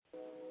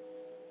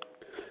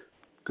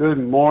Good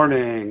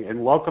morning,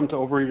 and welcome to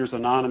Overeaters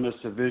Anonymous,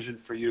 a Vision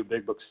for You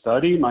Big Book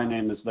Study. My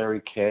name is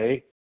Larry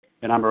Kay,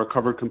 and I'm a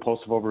recovered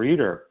compulsive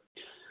overeater.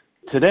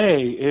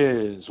 Today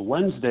is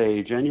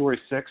Wednesday, January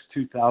 6,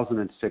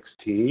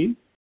 2016.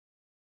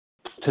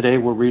 Today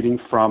we're reading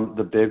from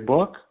the Big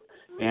Book,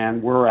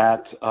 and we're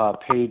at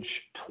page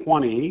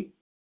 20,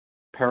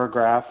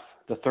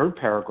 the third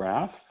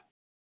paragraph.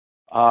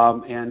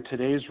 And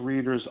today's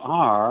readers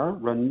are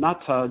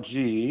Renata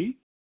G.,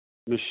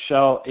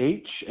 Michelle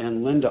H.,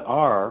 and Linda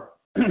R.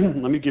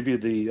 Let me give you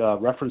the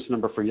reference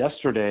number for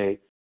yesterday,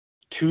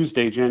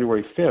 Tuesday,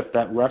 January 5th.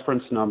 That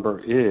reference number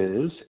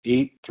is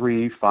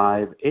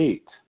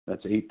 8358.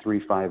 That's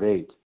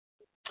 8358.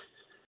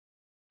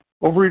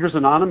 Overeaters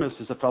Anonymous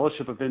is a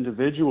fellowship of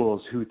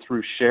individuals who,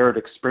 through shared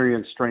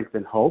experience, strength,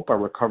 and hope, are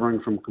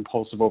recovering from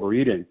compulsive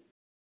overeating.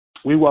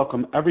 We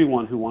welcome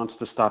everyone who wants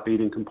to stop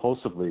eating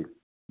compulsively.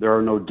 There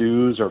are no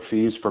dues or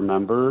fees for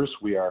members.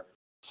 We are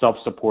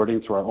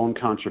self-supporting through our own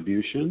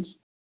contributions,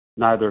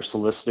 neither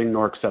soliciting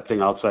nor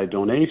accepting outside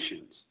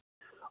donations.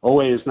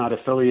 OA is not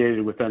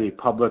affiliated with any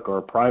public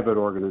or private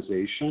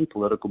organization,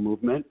 political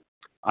movement,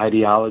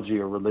 ideology,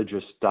 or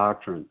religious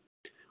doctrine.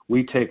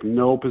 We take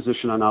no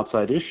position on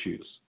outside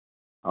issues.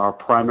 Our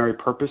primary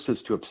purpose is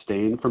to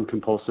abstain from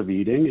compulsive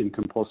eating and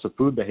compulsive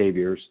food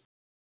behaviors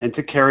and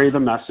to carry the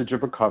message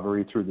of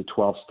recovery through the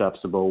 12 steps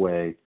of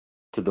OA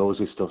to those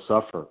who still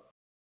suffer.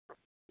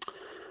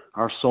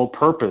 Our sole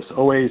purpose,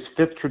 OA's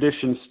fifth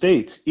tradition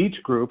states,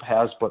 each group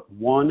has but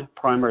one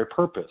primary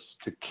purpose,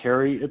 to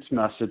carry its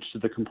message to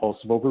the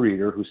compulsive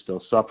overeater who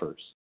still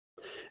suffers.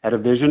 At a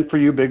Vision for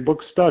You Big Book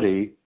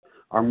Study,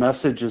 our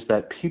message is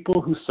that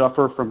people who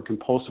suffer from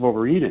compulsive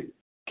overeating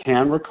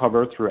can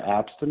recover through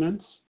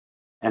abstinence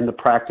and the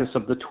practice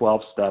of the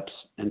 12 steps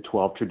and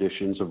 12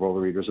 traditions of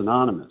Overeaters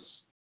Anonymous.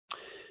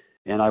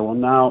 And I will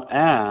now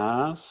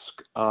ask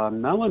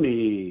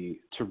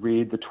Melanie to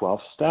read the 12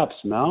 steps.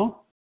 Mel?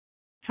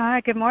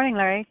 Hi, good morning,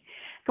 Larry.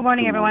 Good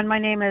morning, everyone. My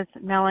name is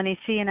Melanie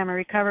C., and I'm a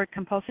recovered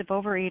compulsive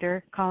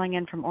overeater calling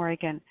in from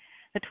Oregon.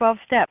 The 12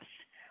 steps.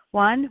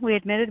 1, we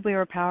admitted we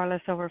were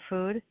powerless over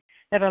food,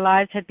 that our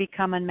lives had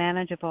become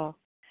unmanageable.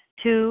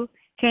 2,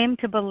 came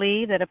to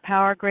believe that a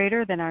power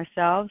greater than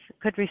ourselves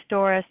could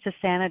restore us to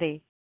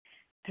sanity.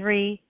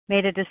 3,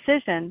 made a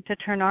decision to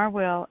turn our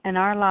will and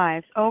our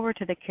lives over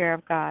to the care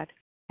of God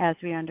as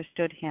we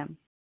understood Him.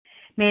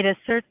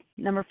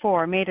 Number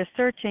 4, made a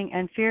searching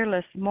and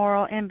fearless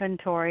moral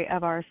inventory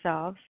of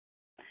ourselves.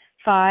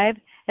 5,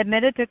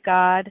 admitted to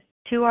God,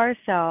 to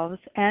ourselves,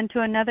 and to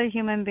another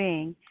human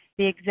being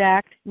the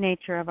exact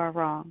nature of our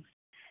wrongs.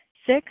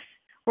 6,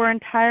 were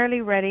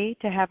entirely ready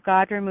to have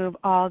God remove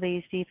all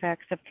these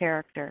defects of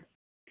character.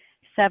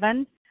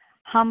 7,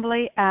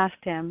 humbly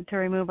asked Him to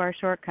remove our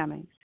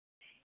shortcomings.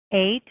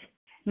 8,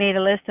 made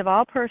a list of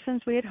all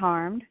persons we had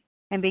harmed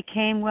and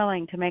became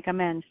willing to make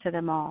amends to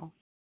them all.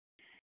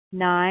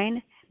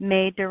 9,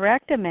 made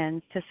direct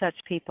amends to such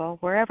people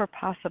wherever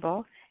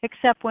possible,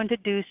 except when to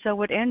do so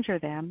would injure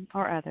them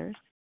or others.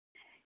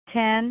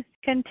 10,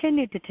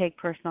 continued to take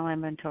personal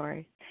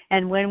inventory,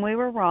 and when we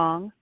were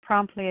wrong,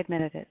 promptly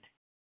admitted it.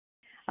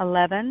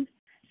 11,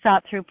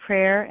 sought through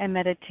prayer and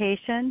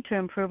meditation to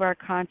improve our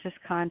conscious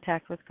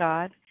contact with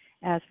God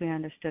as we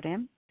understood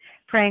Him,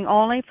 praying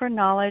only for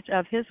knowledge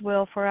of His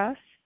will for us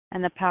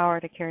and the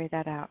power to carry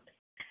that out.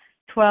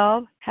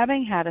 12,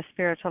 having had a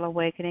spiritual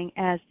awakening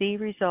as the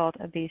result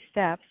of these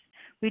steps,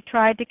 we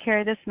tried to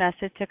carry this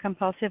message to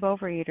compulsive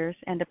overeaters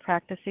and to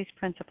practice these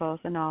principles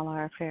in all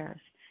our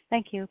affairs.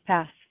 Thank you.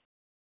 Pass.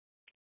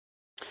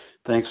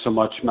 Thanks so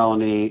much,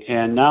 Melanie.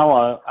 And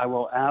now I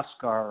will ask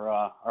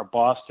our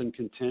Boston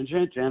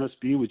contingent, Janice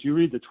B., would you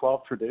read the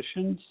 12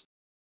 traditions?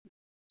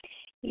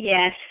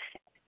 Yes.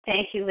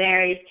 Thank you,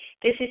 Larry.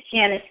 This is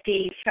Janice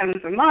B. from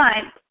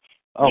Vermont.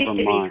 Used to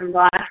be from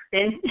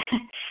Boston.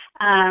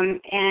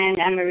 And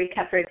I'm a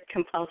recovered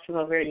compulsive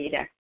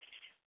overeater.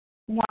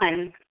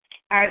 1,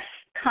 our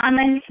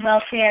common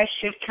welfare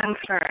should come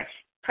first.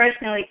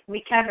 Personal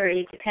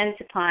recovery depends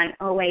upon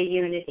OA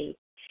unity.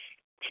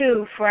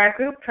 2, for our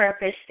group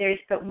purpose, there's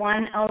but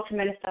one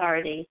ultimate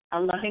authority, a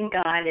loving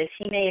God, as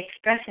He may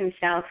express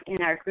Himself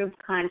in our group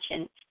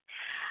conscience.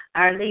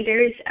 Our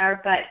leaders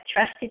are but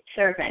trusted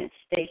servants.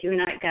 They do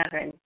not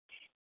govern.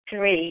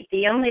 3,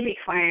 the only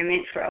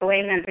requirement for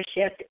OA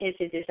membership is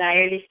a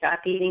desire to stop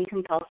eating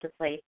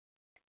compulsively.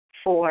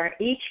 4,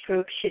 each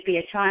group should be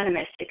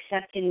autonomous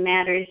except in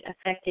matters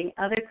affecting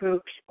other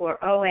groups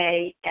or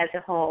OA as a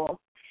whole.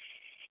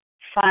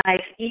 5,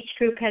 each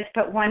group has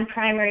but one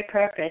primary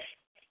purpose,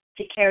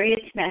 to carry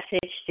its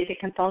message to the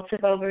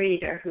compulsive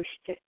overeater who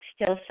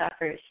still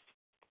suffers.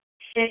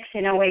 6,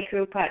 an OA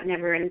group ought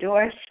never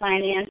endorse,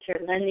 finance,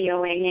 or lend the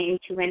OA name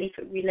to any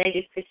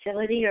related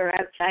facility or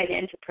outside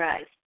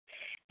enterprise.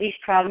 These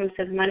problems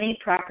of money,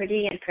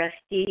 property, and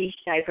prestige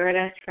divert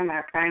us from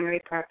our primary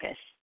purpose.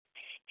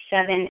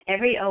 7,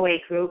 every OA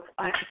group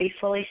ought to be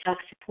fully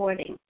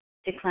self-supporting,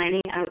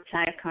 declining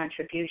outside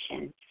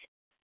contributions.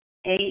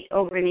 8,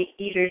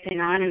 Overeaters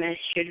Anonymous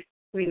should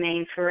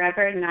remain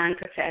forever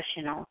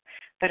non-professional.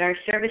 but our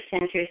service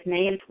centers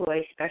may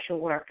employ special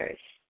workers.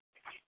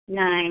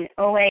 9,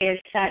 OA as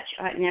such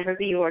ought never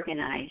be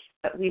organized,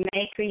 but we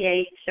may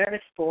create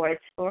service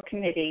boards or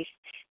committees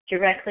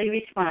directly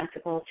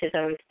responsible to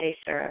those they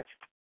serve.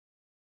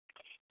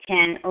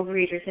 10,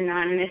 Overeaters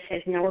Anonymous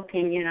has no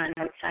opinion on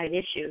outside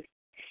issues.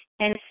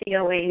 Hence, the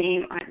OA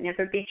name ought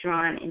never be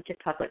drawn into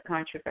public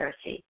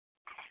controversy.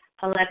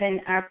 11,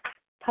 our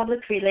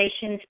public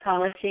relations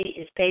policy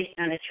is based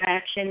on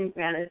attraction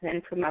rather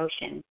than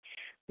promotion.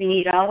 We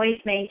need always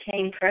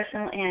maintain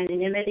personal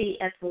anonymity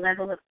at the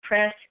level of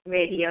press,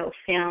 radio,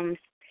 films,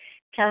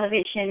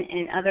 television,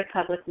 and other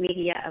public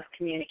media of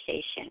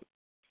communication.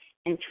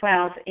 And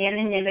 12,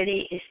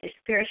 anonymity is the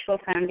spiritual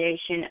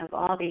foundation of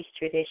all these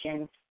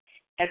traditions,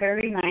 ever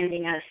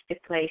reminding us to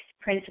place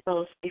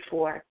principles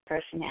before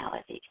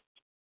personalities.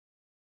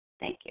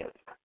 Thank you.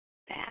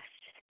 Fast.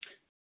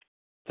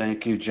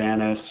 Thank you,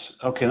 Janice.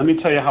 Okay, let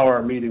me tell you how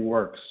our meeting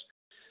works.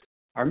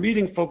 Our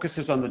meeting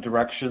focuses on the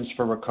directions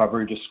for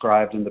recovery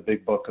described in the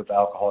Big Book of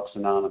Alcoholics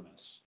Anonymous.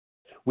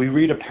 We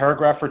read a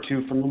paragraph or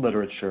two from the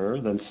literature,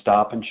 then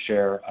stop and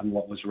share on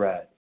what was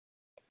read.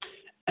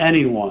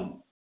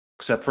 Anyone,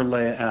 except for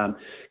Leah,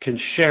 can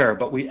share,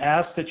 but we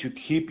ask that you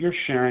keep your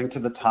sharing to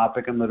the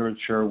topic and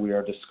literature we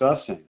are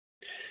discussing,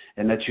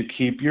 and that you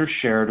keep your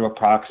share to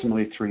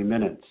approximately 3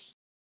 minutes.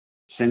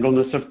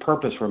 Singleness of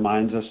purpose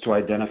reminds us to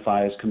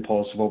identify as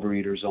compulsive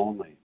overeaters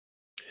only.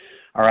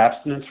 Our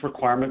abstinence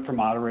requirement for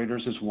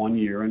moderators is 1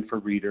 year and for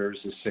readers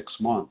is 6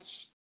 months.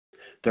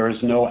 There is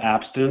no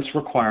abstinence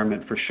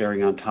requirement for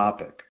sharing on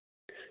topic.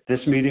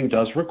 This meeting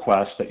does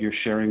request that your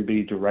sharing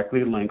be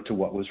directly linked to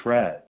what was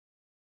read.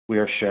 We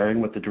are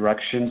sharing what the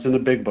directions in the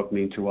Big Book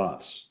mean to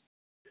us.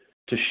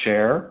 To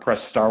share, press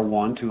star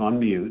 1 to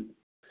unmute.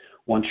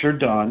 Once you're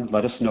done,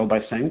 let us know by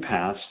saying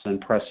pass, then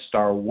press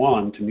star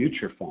 1 to mute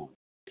your phone.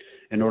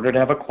 In order to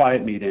have a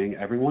quiet meeting,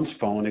 everyone's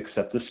phone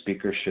except the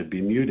speaker should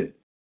be muted.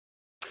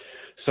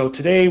 So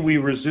today we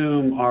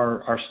resume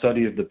our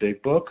study of the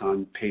Big Book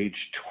on page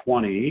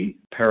 20,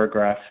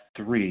 paragraph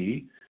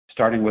 3,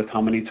 starting with how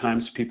many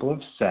times people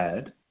have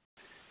said.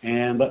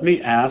 And let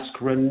me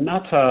ask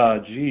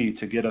Renata G.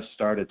 to get us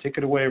started. Take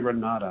it away,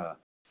 Renata.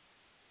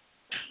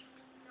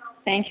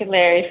 Thank you,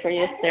 Larry, for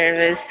your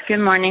service. Good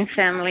morning,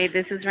 family.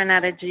 This is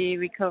Renata G.,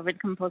 recovered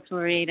compulsive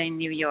overeater in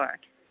New York.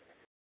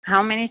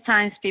 How many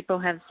times people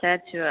have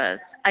said to us,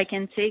 I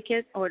can take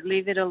it or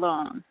leave it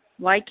alone.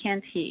 Why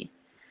can't he?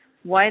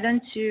 Why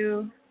don't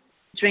you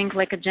drink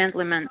like a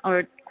gentleman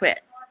or quit?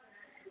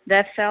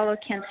 That fellow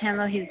can't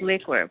handle his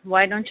liquor.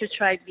 Why don't you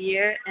try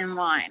beer and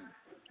wine?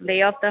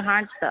 Lay off the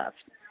hard stuff.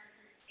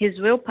 His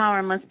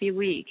willpower must be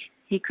weak.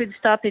 He could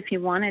stop if he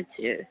wanted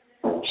to.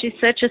 She's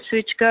such a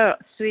sweet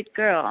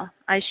girl.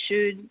 I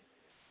should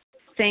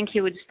think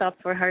he would stop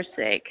for her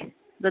sake.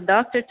 The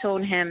doctor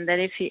told him that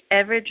if he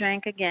ever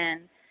drank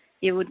again,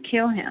 it would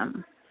kill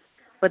him.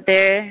 But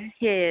there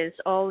he is,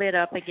 all lit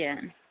up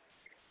again.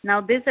 Now,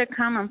 these are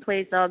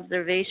commonplace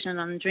observations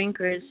on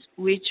drinkers,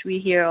 which we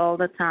hear all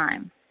the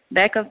time.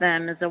 Back of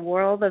them is a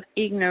world of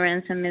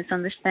ignorance and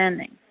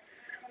misunderstanding.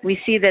 We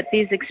see that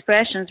these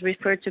expressions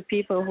refer to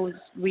people whose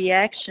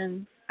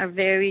reactions are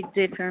very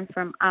different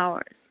from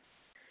ours.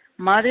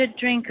 Moderate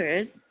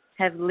drinkers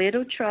have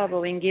little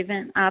trouble in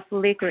giving up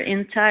liquor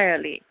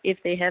entirely if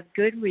they have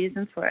good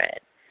reason for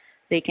it.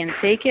 They can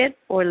take it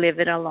or leave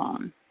it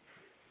alone.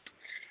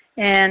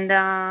 And,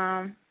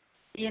 I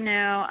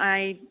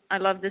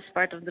love this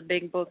part of the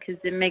Big Book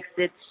because it makes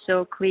it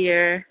so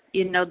clear,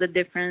 the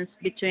difference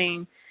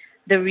between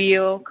the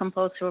real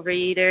compulsive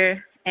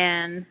overeater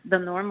and the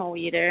normal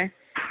eater.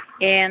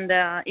 And,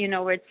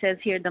 where it says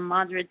here, the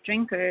moderate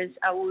drinkers,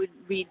 I would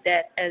read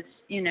that as,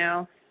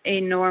 a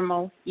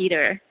normal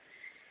eater.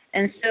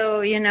 And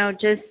so,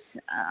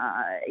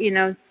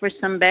 for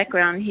some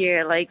background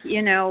here,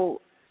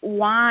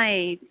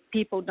 why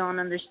people don't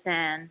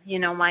understand,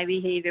 my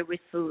behavior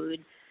with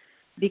food.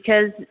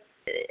 Because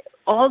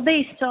all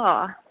they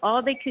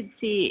could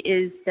see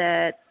is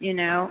that,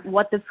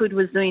 what the food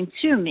was doing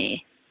to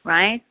me,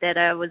 right? That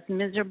I was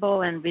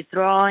miserable and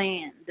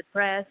withdrawing and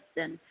depressed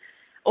and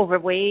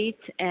overweight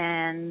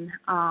and,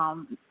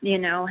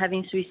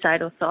 having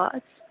suicidal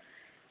thoughts.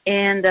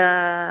 And,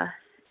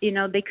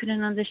 they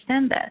couldn't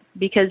understand that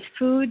because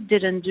food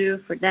doesn't do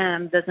for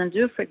them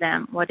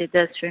what it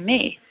does for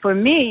me. For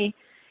me,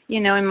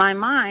 in my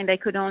mind, I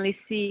could only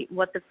see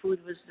what the food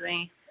was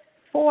doing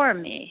for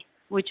me,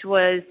 which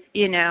was,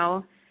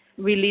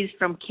 release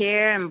from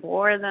care and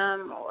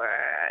boredom or,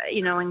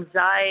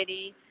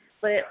 anxiety.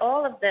 But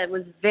all of that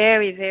was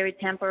very, very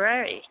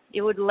temporary.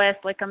 It would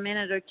last like a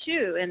minute or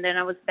two, and then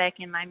I was back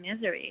in my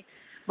misery.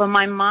 But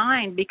my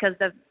mind, because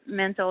of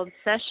mental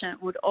obsession,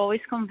 would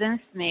always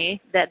convince me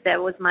that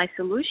that was my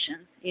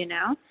solution,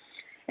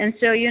 And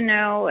so,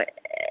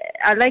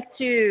 I like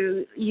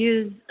to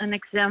use an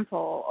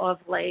example of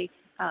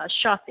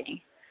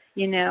shopping.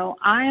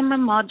 I am a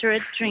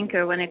moderate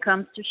drinker when it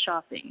comes to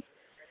shopping.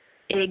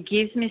 It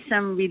gives me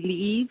some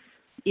relief,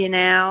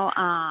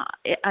 I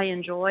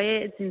enjoy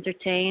it. It's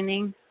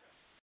entertaining.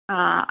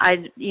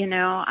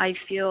 I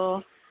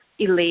feel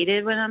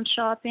elated when I'm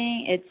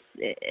shopping.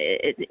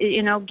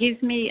 It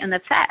gives me an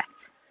effect.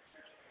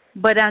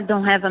 But I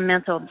don't have a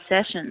mental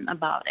obsession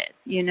about it.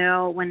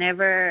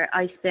 Whenever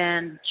I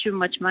spend too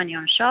much money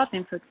on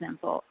shopping, for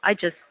example, I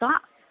just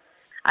stop.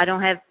 I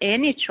don't have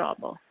any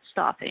trouble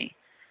stopping.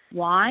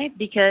 Why?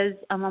 Because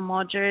I'm a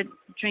moderate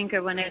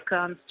drinker when it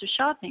comes to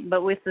shopping.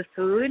 But with the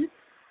food,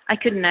 I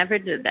could never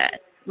do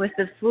that. With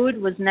the food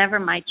was never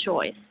my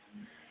choice.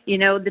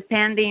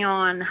 Depending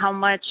on how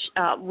much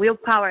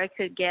willpower I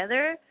could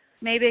gather,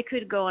 maybe I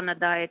could go on a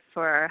diet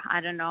for,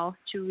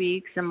 2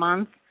 weeks, a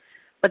month.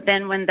 But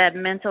then when that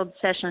mental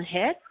obsession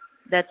hit,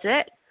 that's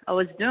it. I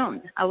was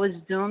doomed. I was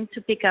doomed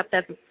to pick up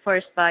that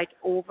first bite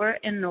over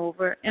and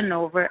over and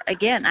over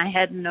again. I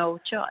had no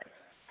choice.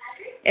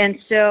 And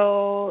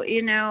so,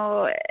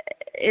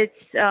 it's,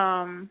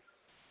 the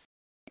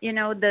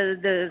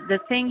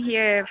thing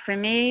here for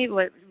me,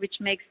 which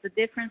makes the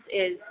difference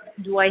is,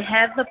 do I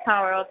have the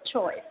power of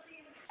choice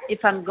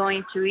if I'm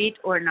going to eat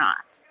or not?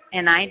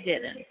 And I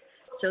didn't.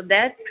 So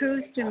that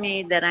proves to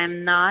me that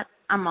I'm not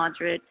a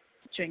moderate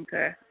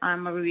drinker.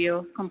 I'm a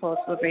real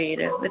compulsive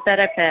overeater. With that,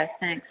 I pass.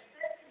 Thanks.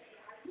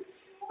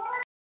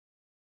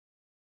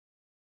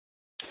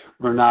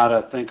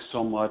 Renata, thanks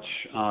so much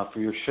for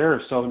your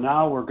share. So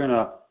now we're going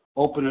to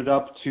open it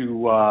up to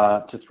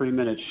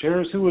 3-minute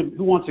shares. Who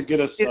wants to get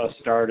us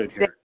started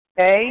here?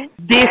 Okay.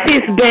 This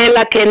is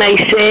Bella. Can I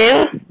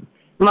share?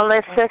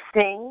 Melissa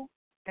Singh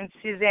and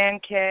Suzanne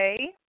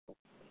K.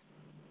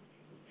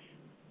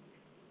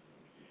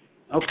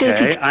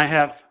 Okay, I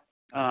have.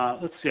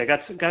 Let's see. I got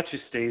you,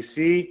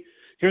 Stacy.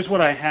 Here's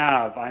what I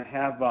have. I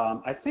have.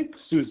 I think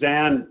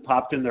Suzanne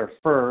popped in there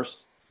first,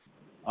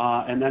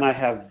 and then I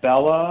have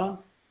Bella,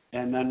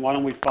 and then why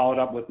don't we follow it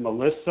up with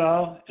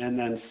Melissa and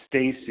then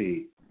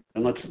Stacy,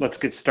 and let's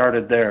get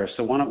started there.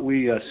 So why don't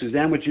we,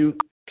 Suzanne? Would you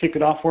kick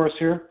it off for us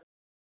here?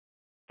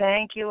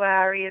 Thank you,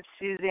 Larry. It's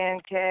Suzanne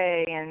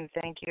K. And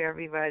thank you,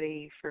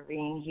 everybody, for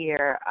being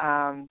here.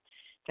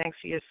 Thanks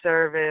for your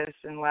service,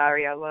 and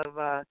Larry, I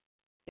love.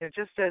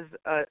 Just as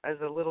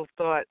a little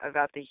thought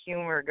about the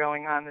humor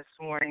going on this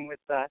morning with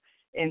the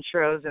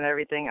intros and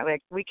everything,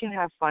 like we can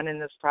have fun in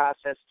this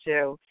process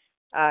too.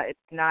 It's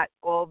not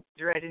all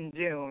dread and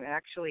doom.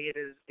 Actually, it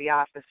is the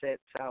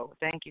opposite. So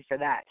thank you for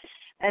that.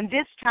 And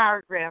this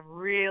paragraph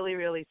really,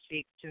 really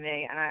speaks to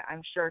me, and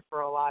I'm sure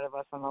for a lot of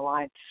us on the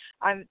line.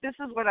 This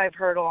is what I've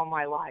heard all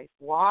my life.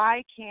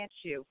 Why can't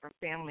you, from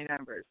family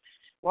members,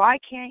 why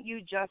can't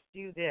you just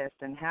do this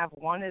and have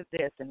one of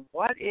this, and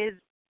what is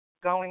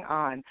going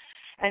on?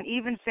 And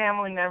even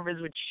family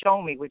members would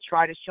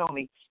try to show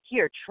me,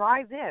 here,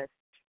 try this.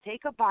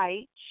 Take a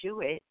bite,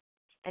 chew it,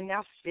 and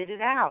now spit it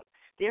out.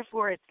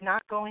 Therefore, it's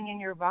not going in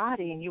your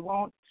body, and you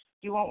won't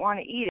want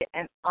to eat it.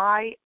 And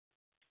I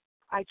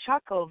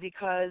chuckle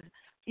because,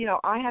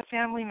 I have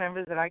family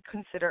members that I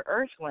consider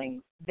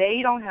earthlings.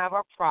 They don't have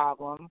a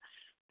problem.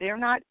 They're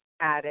not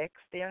addicts.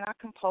 They're not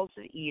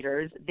compulsive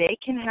eaters. They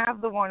can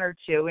have the one or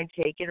two and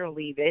take it or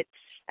leave it,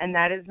 and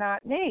that is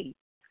not me.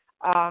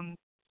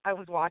 I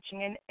was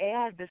watching an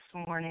ad this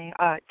morning,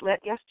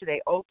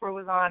 yesterday. Oprah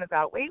was on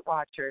about Weight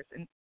Watchers,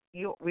 and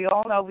we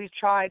all know we've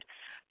tried,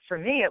 for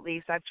me at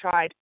least, I've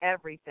tried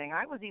everything.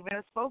 I was even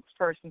a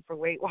spokesperson for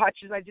Weight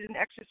Watchers. I did an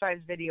exercise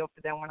video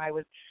for them when I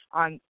was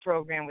on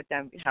program with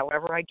them.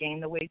 However, I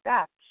gained the weight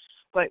back.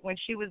 But when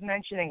she was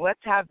mentioning,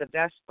 let's have the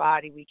best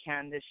body we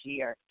can this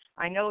year,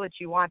 I know that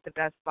you want the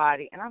best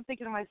body. And I'm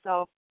thinking to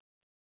myself,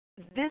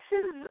 there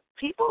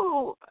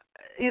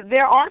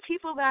are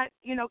people that,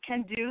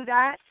 can do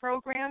that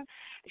program,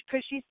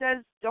 because she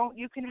says,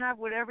 you can have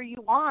whatever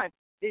you want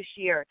this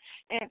year.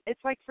 And it's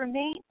like, for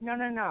me,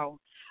 no.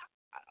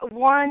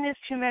 One is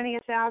too many,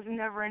 1,000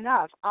 never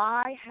enough.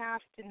 I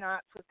have to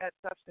not put that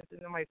substance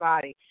into my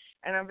body.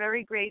 And I'm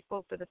very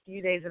grateful for the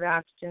few days of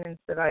abstinence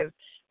that I've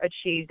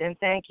achieved. And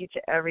thank you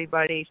to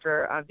everybody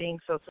for being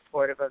so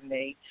supportive of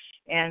me.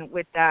 And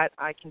with that,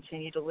 I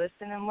continue to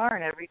listen and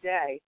learn every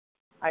day.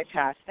 I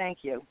pass. Thank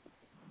you.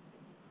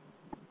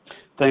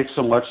 Thanks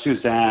so much,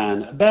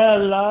 Suzanne.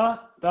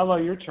 Bella,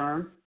 your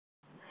turn.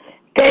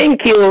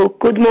 Thank you.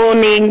 Good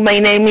morning. My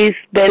name is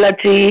Bella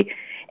G.,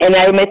 and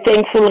I'm a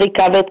thankful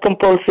recovered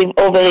compulsive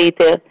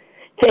overeater.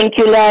 Thank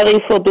you,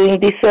 Larry, for doing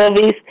this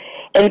service,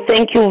 and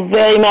thank you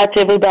very much,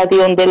 everybody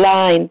on the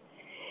line.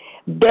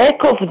 Back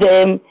of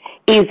them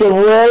is a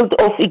world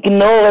of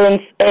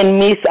ignorance and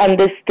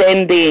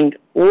misunderstanding.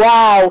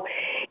 Wow,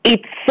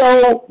 it's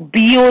so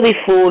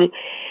beautiful,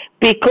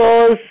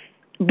 because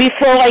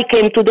before I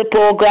came to the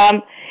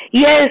program,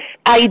 yes,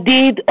 I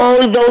did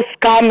all those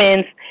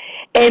comments,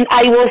 and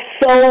I was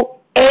so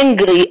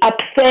angry,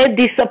 upset,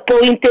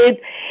 disappointed,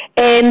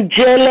 and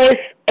jealous,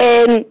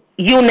 and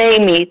you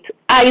name it.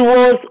 I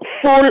was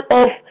full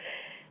of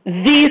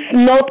these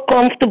not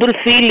comfortable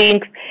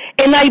feelings,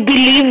 and I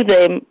believe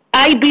them.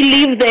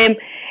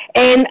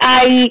 And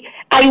I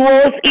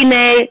was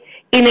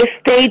in a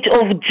stage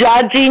of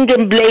judging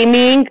and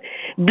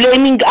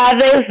blaming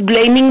others,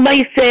 blaming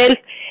myself.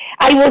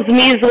 I was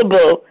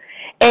miserable.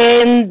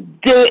 And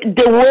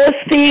the worst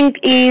thing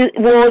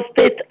was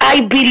that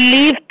I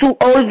believed to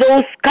all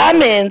those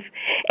comments,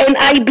 and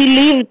I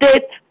believed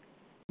that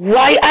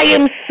why I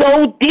am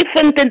so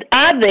different than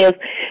others,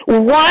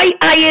 why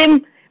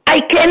I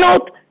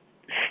cannot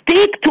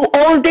stick to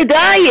all the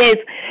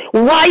diets,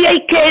 why I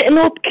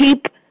cannot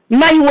keep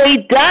my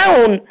weight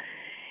down.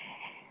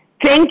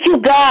 Thank you,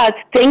 God.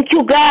 Thank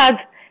you, God.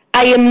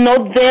 I am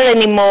not there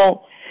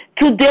anymore.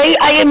 Today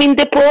I am in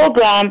the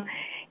program,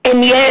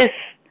 and yes,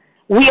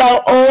 we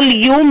are all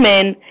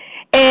human,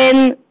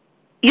 and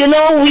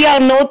we are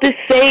not the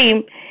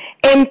same,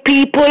 and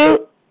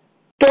people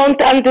don't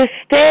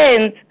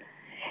understand.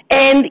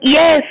 And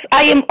yes,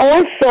 I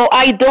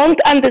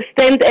don't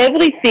understand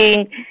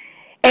everything,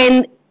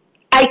 and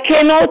I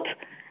cannot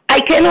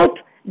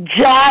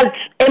judge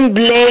and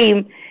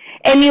blame.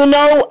 And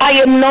I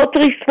am not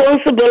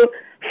responsible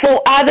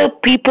for other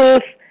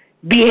people's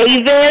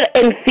behavior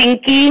and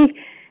thinking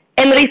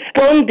and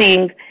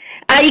responding.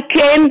 I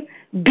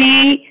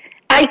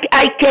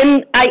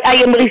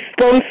am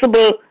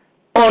responsible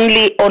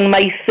only on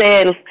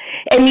myself.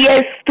 And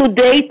yes,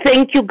 today,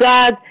 thank you,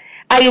 God,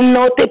 I am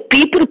not a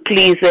people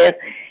pleaser,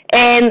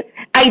 and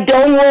I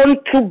don't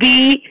want to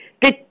be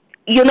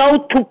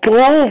to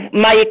prove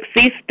my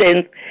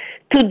existence.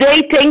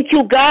 Today, thank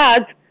you,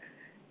 God,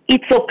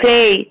 it's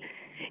okay.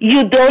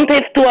 You don't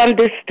have to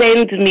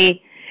understand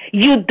me.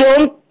 You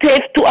don't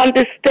have to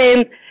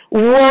understand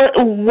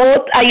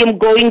what I am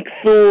going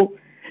through.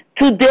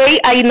 Today,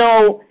 I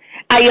know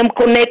I am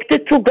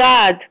connected to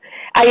God.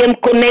 I am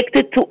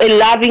connected to a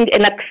loving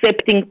and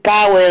accepting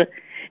power.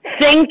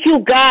 Thank you,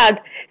 God,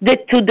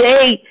 that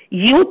today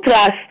you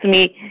trust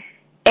me,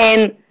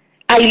 and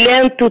I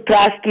learned to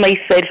trust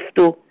myself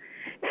too.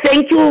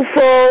 Thank you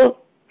for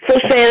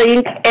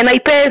sharing, and I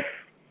pass.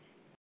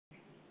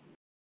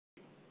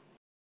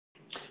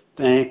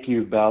 Thank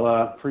you,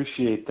 Bella.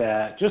 Appreciate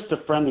that. Just a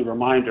friendly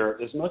reminder,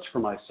 as much for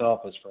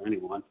myself as for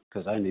anyone,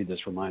 because I need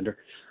this reminder,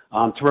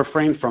 to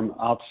refrain from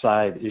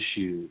outside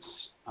issues,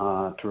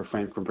 to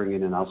refrain from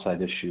bringing in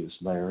outside issues,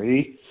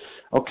 Larry.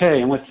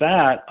 Okay, and with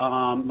that,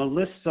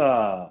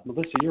 Melissa,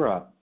 you're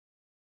up.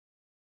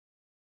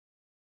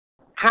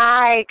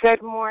 Hi,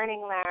 good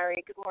morning,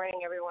 Larry. Good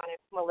morning, everyone.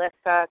 It's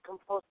Melissa,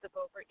 compulsive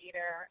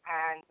overeater,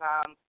 and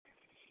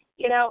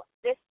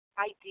this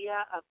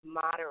idea of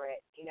moderate,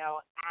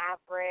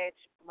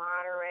 average,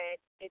 moderate,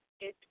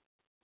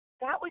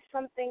 that was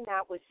something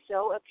that was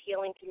so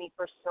appealing to me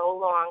for so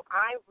long.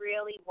 I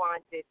really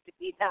wanted to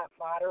be that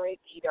moderate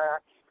eater,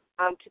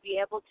 to be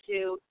able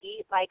to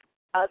eat like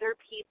other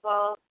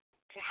people,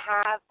 to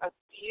have a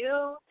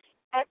few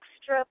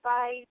extra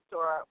bites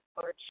or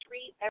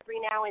treat every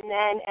now and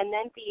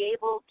then be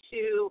able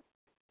to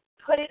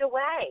put it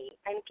away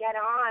and get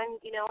on,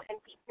 and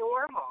be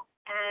normal.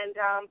 And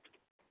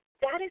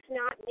that is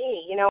not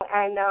me,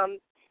 and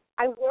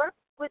I worked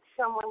with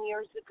someone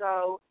years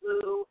ago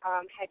who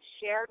had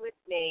shared with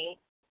me,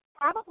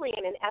 probably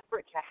in an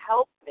effort to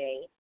help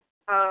me,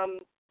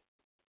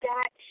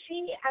 that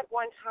she at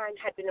one time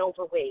had been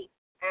overweight,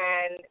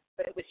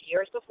 but it was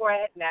years before I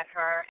had met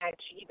her, and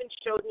she even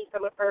showed me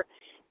some of her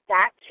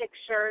fat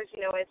pictures,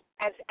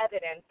 as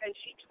evidence, and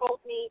she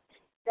told me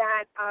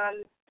that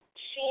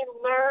she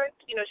learned,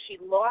 she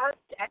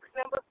lost X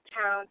number of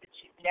pounds, and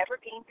she's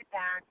never gained it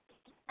back,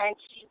 and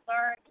she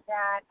learned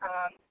that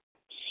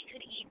she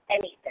could eat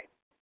anything,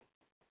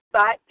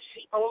 but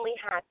she only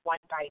had one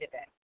bite of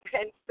it.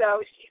 And so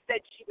she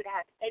said she would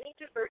have any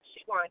dessert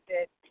she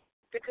wanted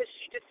because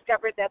she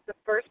discovered that the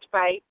first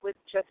bite was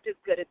just as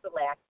good as the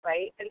last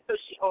bite, and so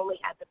she only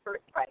had the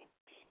first bite.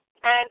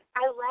 And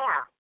I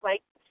laughed.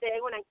 Like,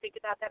 today when I think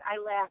about that, I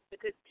laugh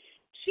because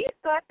she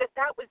thought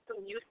that was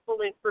some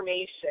useful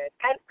information,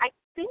 and I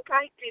think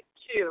I did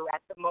too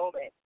at the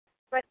moment.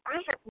 But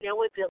I have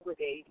no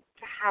ability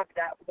to have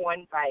that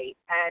one bite.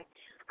 And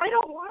I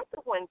don't want the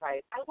one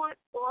bite. I want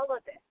all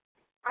of it.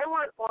 I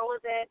want all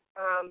of it,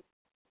 and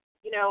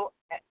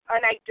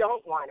I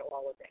don't want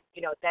all of it.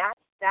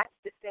 That's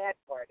the sad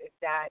part, is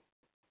that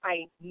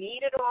I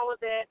needed all of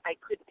it. I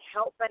couldn't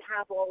help but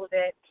have all of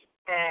it,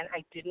 and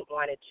I didn't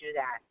want to do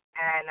that.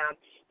 And,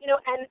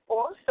 and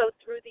also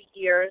through the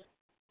years,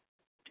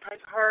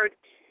 I've heard,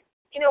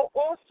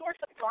 all sorts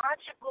of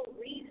logical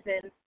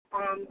reasons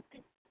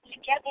to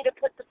get me to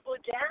put the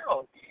food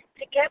down,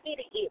 to get me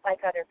to eat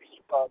like other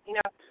people.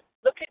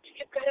 Look at,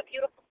 you've got a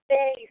beautiful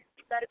face,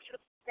 you've got a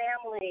beautiful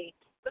family,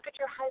 look at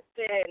your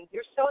husband,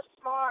 you're so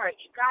smart,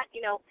 you've got,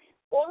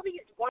 all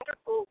these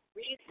wonderful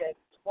reasons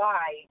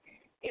why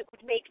it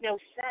would make no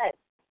sense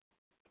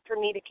for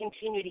me to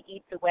continue to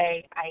eat the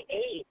way I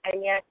ate.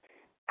 And yet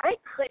I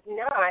could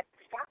not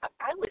stop.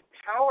 I was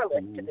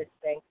powerless to this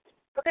thing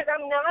because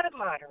I'm not a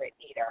moderate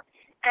eater.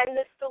 And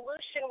the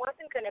solution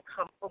wasn't going to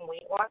come from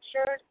Weight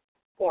Watchers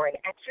or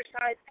an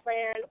exercise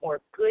plan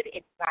or good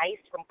advice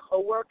from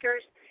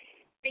coworkers.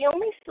 The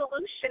only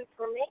solution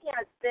for me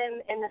has been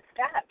in the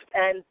steps,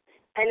 and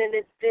it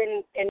has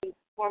been in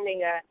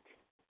forming a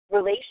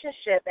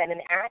relationship and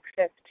an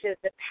access to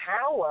the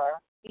power,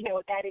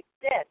 that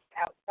exists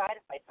outside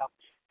of myself.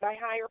 my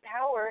higher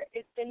power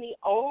has been the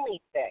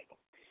only thing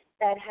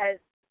that has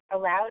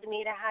allowed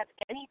me to have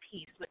any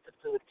peace with the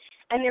food.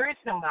 And there is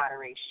no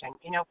moderation.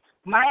 You know,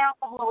 my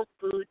alcoholic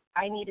food,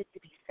 I needed to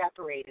be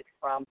separated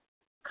from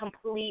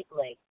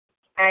completely.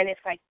 And if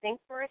I think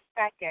for a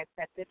second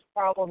that this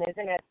problem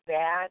isn't as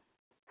bad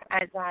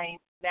as I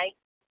might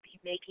be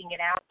making it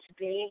out to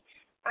be,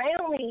 I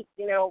only,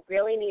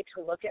 really need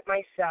to look at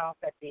myself,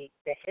 at the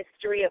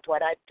history of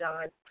what I've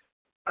done.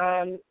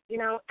 And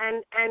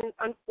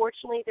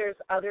unfortunately there's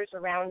others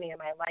around me in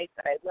my life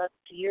that I love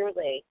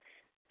dearly.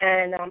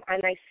 And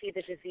I see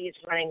the disease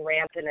running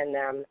rampant in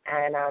them.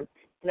 And,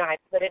 I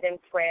put it in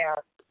prayer.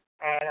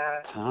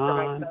 And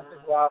for myself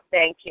as well,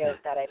 thank you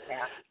that I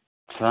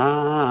passed.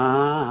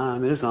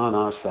 Time is on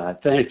our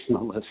side. Thanks,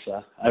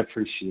 Melissa. I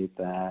appreciate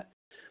that.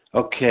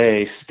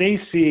 Okay,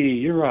 Stacy,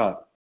 you're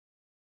up.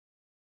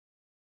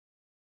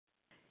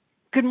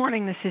 Good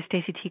morning. This is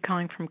Stacy T.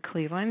 calling from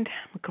Cleveland.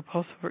 I'm a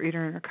compulsive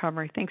overeater in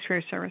recovery. Thanks for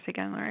your service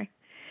again, Larry.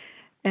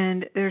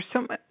 And there's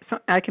so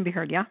I can be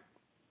heard, yeah?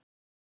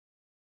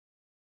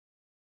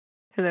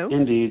 Hello?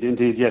 Indeed.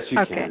 Yes, you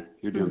can.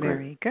 You're doing great.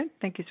 Very good.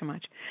 Thank you so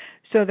much.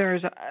 So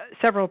there's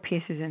several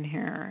pieces in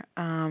here.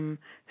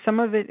 Some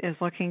of it is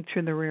looking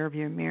through the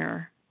rearview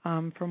mirror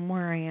from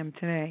where I am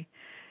today.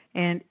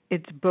 And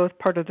it's both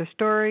part of the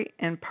story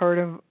and part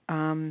of,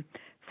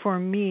 for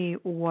me,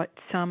 what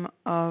some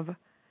of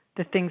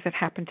the things that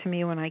happened to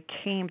me when I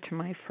came to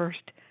my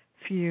first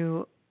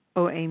few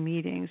OA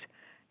meetings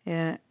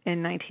in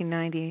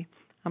 1990,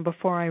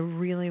 before I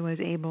really was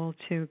able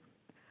to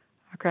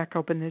crack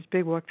open this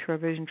big book, True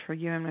Vision for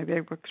You, and my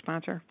big book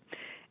sponsor.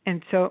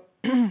 And so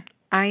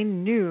I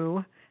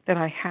knew that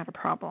I had a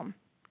problem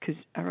because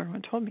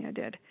everyone told me I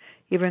did,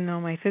 even though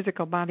my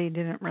physical body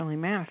didn't really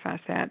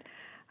manifest that.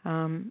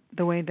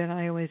 The way that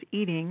I was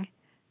eating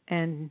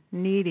and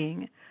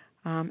needing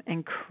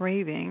and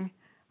craving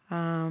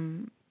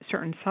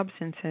certain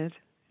substances,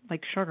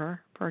 like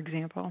sugar, for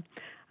example,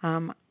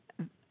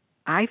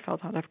 I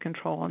felt out of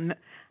control, and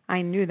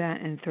I knew that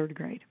in third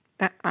grade.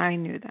 I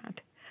knew that.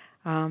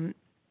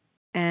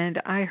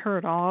 And I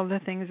heard all of the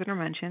things that are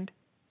mentioned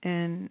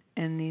in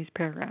these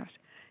paragraphs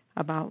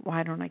about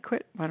why don't I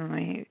quit, why don't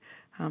I,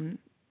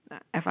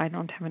 if I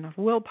don't have enough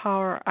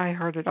willpower, I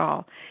heard it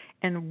all.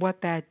 And what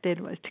that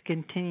did was to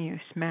continue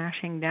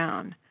smashing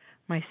down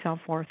my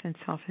self-worth and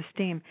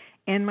self-esteem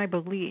and my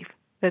belief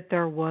that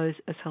there was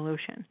a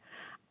solution.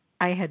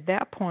 I had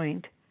that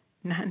point,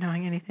 not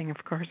knowing anything,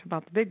 of course,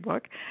 about the big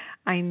book,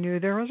 I knew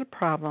there was a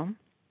problem,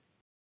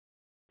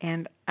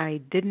 and I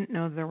didn't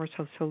know there was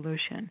a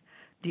solution.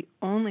 The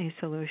only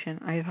solution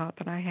I thought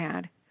that I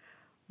had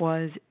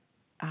was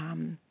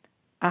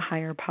a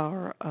higher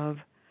power of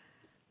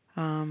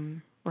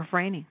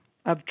refraining,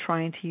 of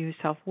trying to use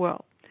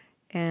self-will.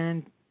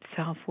 And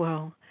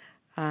self-will,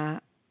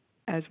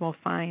 as we'll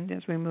find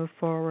as we move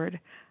forward,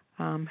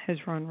 has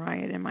run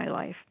riot in my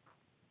life.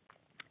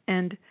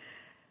 And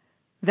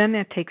then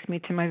that takes me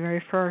to my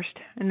very first,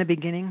 in the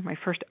beginning, my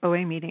first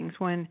OA meetings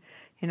when,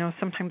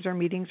 sometimes our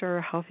meetings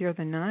are healthier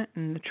than not,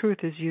 and the truth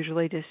is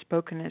usually just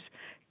spoken as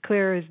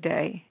clear as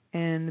day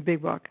in the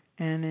big book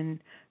and in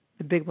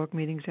the big book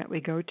meetings that we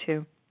go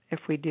to, if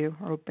we do,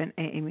 or open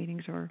AA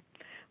meetings or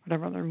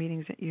whatever other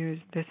meetings that use.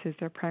 This is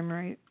their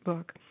primary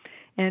book.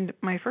 And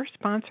my first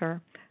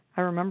sponsor,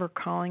 I remember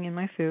calling in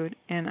my food,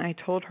 and I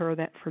told her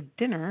that for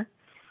dinner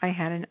I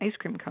had an ice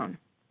cream cone.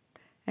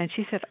 And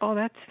she said, "Oh,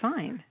 that's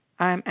fine.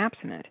 I'm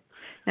abstinent."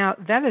 Now,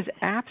 that is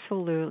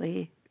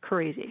absolutely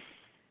crazy.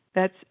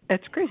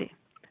 That's crazy.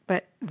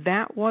 But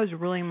that was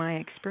really my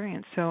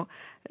experience. So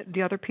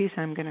the other piece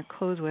I'm going to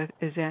close with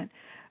is that,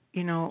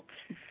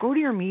 go to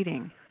your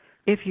meeting.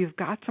 If you've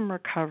got some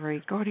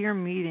recovery, go to your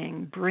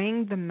meeting.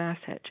 Bring the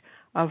message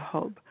of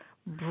hope.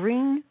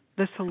 Bring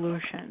the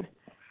solution.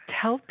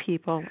 Tell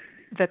people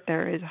that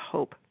there is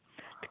hope,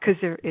 because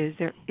there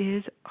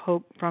is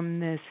hope from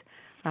this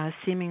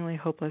seemingly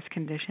hopeless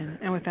condition.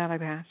 And with that, I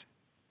pass.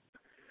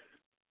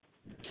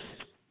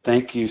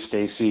 Thank you,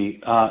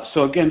 Stacy.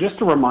 So again, just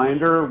a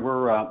reminder,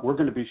 we're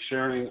going to be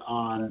sharing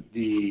on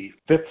the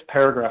 5th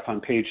paragraph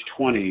on page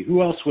 20.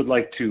 Who else would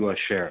like to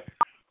share?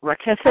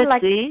 Rakesa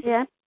D.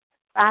 Yeah.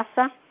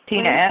 Asa.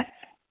 Tina S.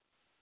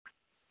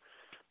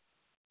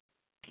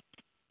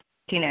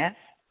 Tina S.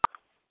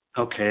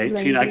 Okay,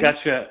 Elaine. Tina, I got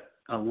you.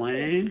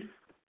 Elaine.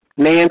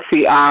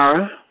 Nancy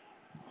R.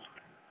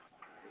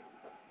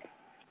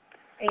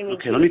 Amy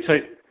okay, G. Let me tell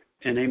you.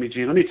 And Amy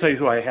G. Let me tell you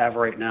who I have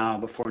right now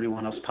before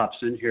anyone else pops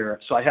in here.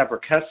 So I have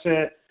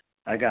Rakeset,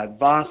 I got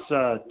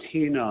Vasa,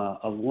 Tina,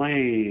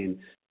 Elaine,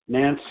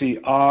 Nancy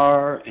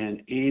R.,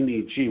 and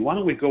Amy G. Why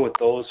don't we go with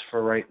those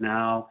for right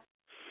now?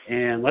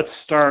 And let's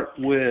start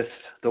with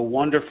the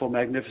wonderful,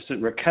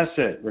 magnificent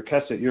Rakeset.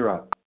 Rakeset, you're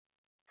up.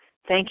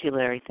 Thank you,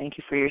 Larry. Thank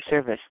you for your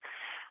service.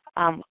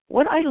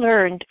 What I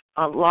learned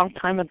a long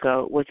time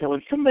ago was that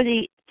when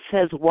somebody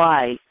says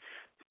why,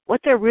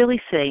 what they're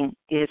really saying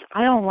is,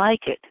 I don't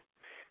like it.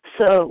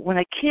 So when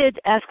a kid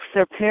asks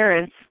their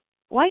parents,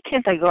 why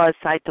can't I go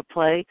outside to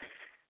play?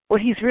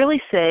 What he's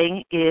really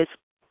saying is,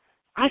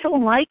 I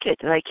don't like it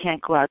that I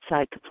can't go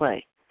outside to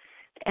play.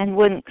 And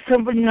when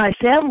somebody in my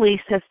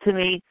family says to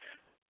me,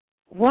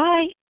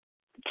 why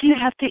do you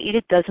have to eat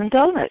a dozen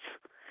donuts?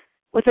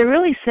 What they're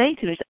really saying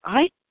to me is,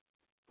 I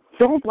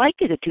don't like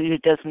it if you eat a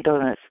dozen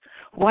donuts.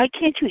 Why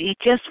can't you eat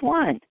just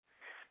one?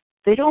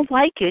 They don't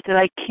like it that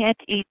I can't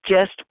eat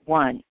just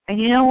one. And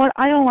you know what?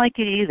 I don't like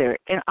it either.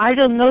 And I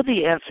don't know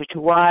the answer to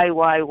why.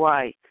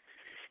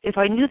 If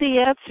I knew the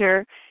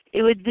answer,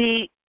 it would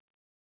be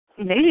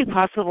maybe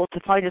possible to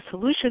find a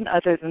solution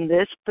other than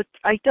this, but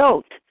I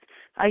don't.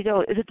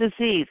 It's a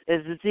disease.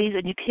 It's a disease,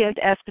 and you can't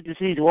ask a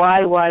disease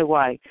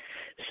why.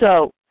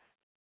 So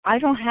I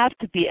don't have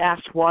to be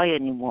asked why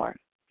anymore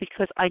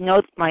because I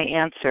know my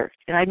answer,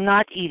 and I'm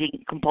not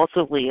eating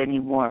compulsively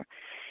anymore.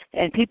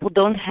 And people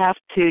don't have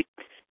to,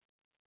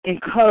 in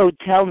code,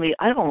 tell me,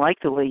 I don't like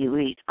the way you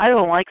eat. I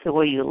don't like the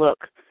way you look.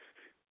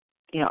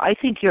 I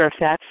think you're a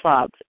fat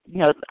slob.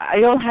 I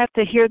don't have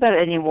to hear that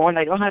anymore, and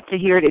I don't have to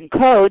hear it in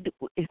code,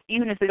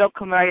 even if they don't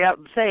come right out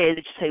and say it.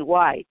 They just say,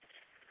 why?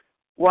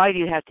 Why do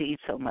you have to eat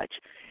so much?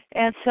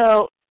 And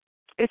so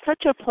it's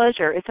such a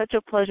pleasure. It's such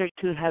a pleasure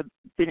to have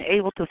been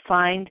able to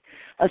find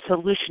a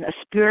solution, a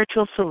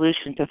spiritual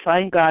solution, to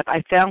find God.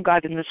 I found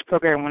God in this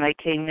program when I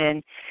came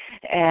in,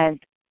 and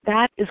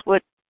that is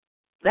what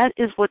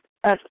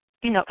has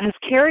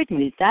carried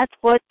me. That's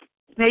what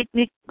made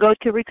me go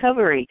to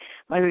recovery,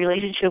 my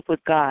relationship with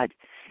God.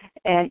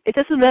 And it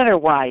doesn't matter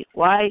why.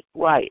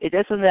 It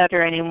doesn't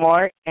matter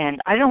anymore.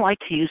 And I don't like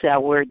to use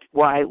that word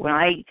why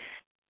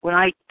when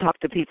I talk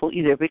to people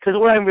either, because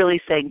what I'm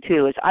really saying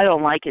too is I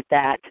don't like it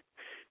that, ...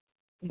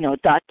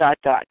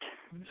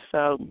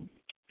 So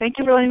thank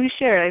you for letting me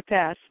share. I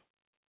pass.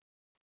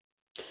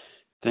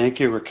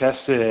 Thank you,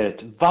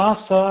 Rakesset.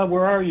 Vasa,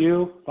 where are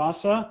you?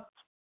 Vasa?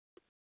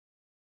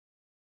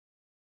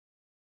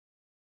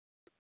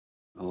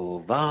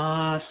 Oh,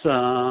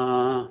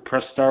 Vasa.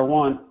 Press star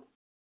 1.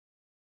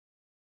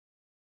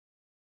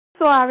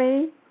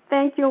 Sorry.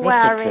 Thank you, That's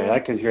Larry. okay. I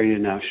can hear you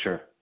now,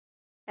 sure.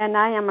 And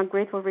I am a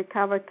grateful,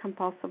 recovered,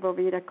 compulsive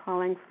overeater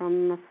calling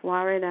from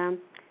Florida.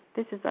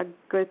 This is a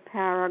good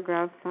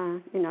paragraph,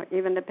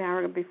 even the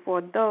paragraph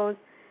before those.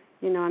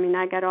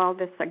 I got all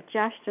the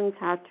suggestions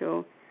how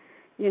to,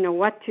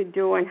 what to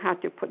do and how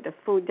to put the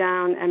food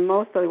down. And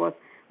mostly was,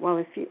 well,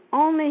 if you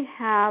only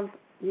have,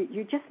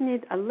 you just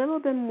need a little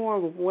bit more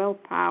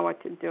willpower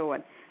to do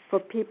it for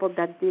people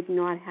that did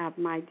not have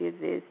my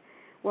disease.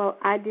 Well,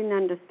 I didn't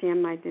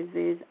understand my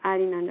disease. I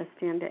didn't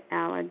understand the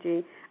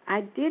allergy.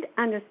 I did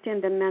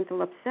understand the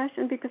mental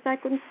obsession because I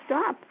couldn't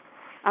stop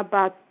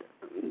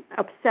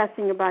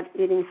obsessing about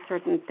eating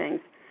certain things.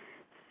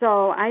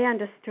 So I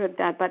understood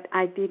that, but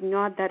I did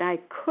not that I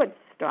could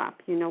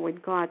stop,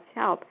 with God's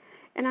help.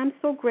 And I'm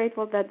so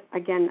grateful that,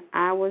 again,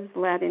 I was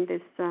led in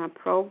this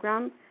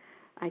program.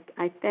 I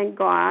thank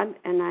God,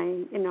 and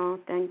I,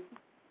 thank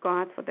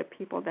God for the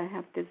people that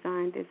have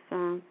designed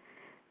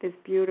this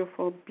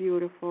beautiful,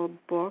 beautiful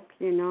book,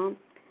 the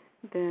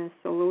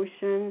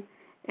solution.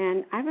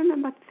 And I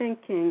remember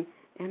thinking,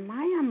 am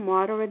I a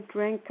moderate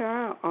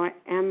drinker or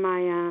am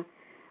I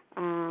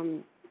a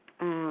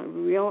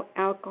real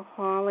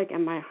alcoholic?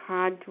 Am I a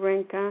hard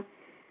drinker?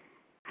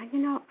 I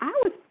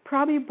was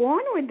probably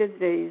born with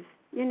disease.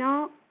 In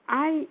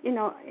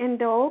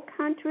the old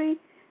country,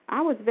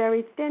 I was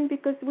very thin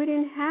because we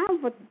didn't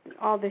have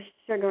all the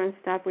sugar and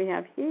stuff we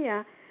have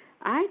here.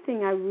 I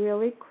think I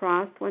really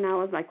crossed when I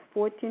was like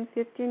 14,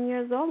 15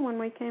 years old when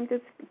we came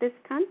to this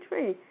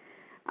country.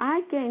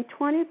 I gained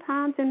 20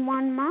 pounds in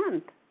 1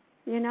 month.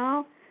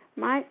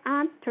 My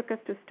aunt took us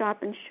to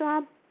Stop and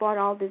Shop, bought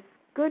all these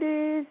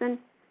goodies, and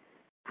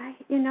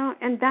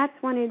and that's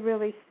when it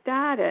really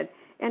started.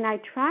 And I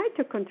tried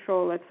to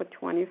control it for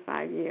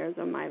 25 years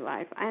of my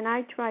life, and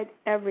I tried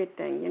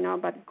everything,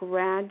 but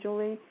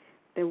gradually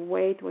the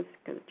weight was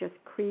just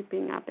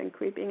creeping up and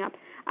creeping up.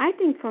 I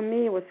think for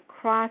me it was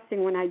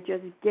crossing when I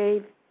just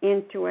gave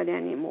into it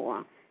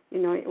anymore.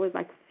 It was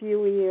like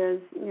few years,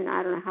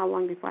 I don't know how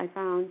long before I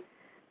found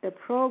the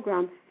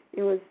program.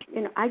 It was,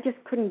 I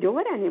just couldn't do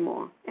it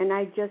anymore. And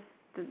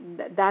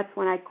that's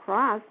when I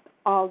crossed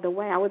all the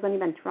way. I wasn't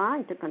even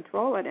trying to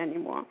control it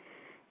anymore.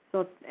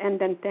 So, and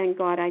then thank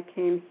God I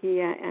came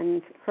here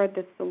and heard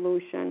the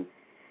solution.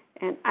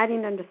 And I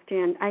didn't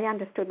understand. I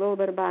understood a little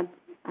bit about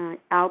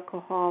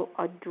alcohol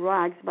or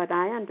drugs, but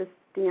I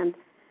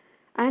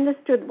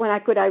understood when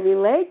I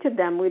relate to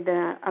them with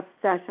the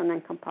obsession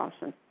and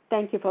compulsion.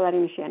 Thank you for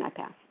letting me share, and I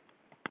pass.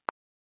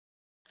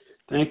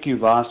 Thank you,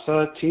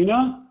 Vasa.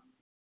 Tina?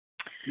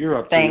 You're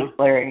up, Thanks,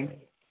 Tina. Larry. Sure.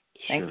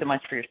 Thanks so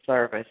much for your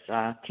service.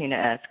 Tina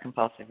S.,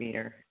 compulsive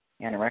eater,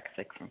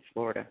 anorexic from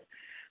Florida.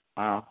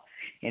 Wow.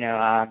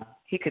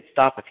 He could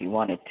stop if he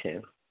wanted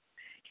to.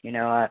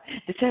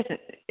 This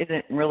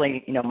isn't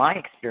really, my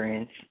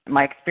experience.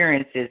 My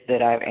experience is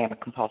that I am a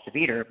compulsive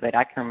eater, but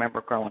I can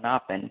remember growing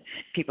up and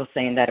people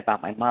saying that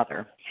about my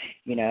mother.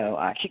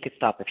 She could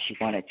stop if she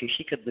wanted to.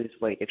 She could lose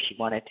weight if she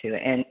wanted to.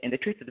 And the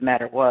truth of the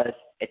matter was,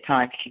 at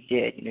times she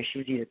did. She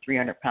was either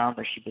 300 pounds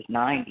or she was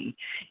 90,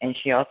 and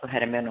she also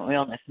had a mental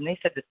illness. And they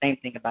said the same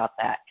thing about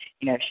that.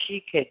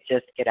 She could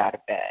just get out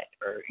of bed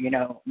or,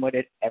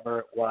 whatever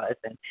it was.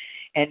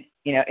 And,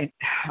 you know, it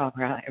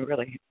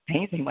really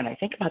pains me when I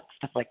think about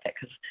stuff like that,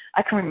 because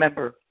I can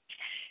remember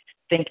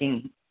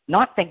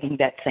not thinking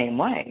that same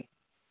way.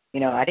 You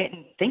know, I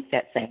didn't think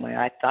that same way.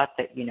 I thought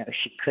that, you know,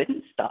 she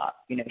couldn't stop.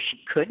 You know, she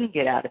couldn't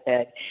get out of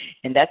bed.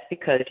 And that's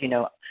because, you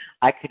know,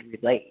 I could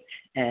relate.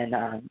 And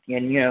you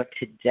know,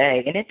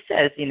 today, and it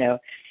says, you know,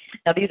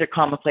 now these are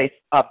commonplace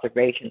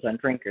observations on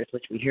drinkers,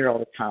 which we hear all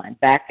the time.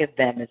 Back of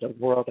them is a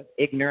world of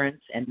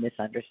ignorance and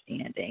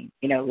misunderstanding,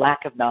 you know,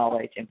 lack of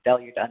knowledge and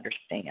failure to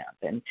understand.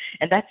 And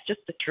that's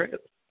just the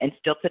truth. And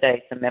still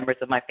today, some members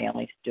of my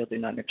family still do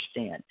not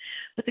understand.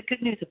 But the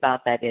good news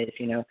about that is,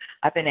 you know,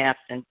 I've been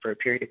absent for a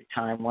period of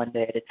time, one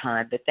day at a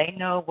time, that they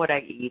know what I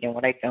eat and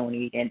what I don't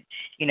eat. And,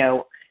 you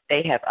know,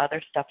 they have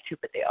other stuff too,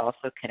 but they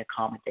also can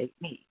accommodate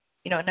me.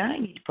 You know, now I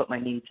need to put my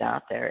needs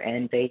out there,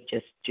 and they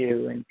just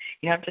do. And,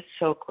 you know, I'm just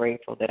so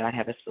grateful that I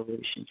have a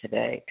solution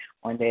today,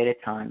 one day at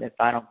a time. If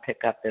I don't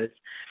pick up those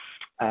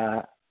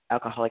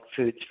alcoholic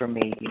foods for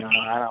me, you know,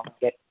 I don't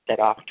get that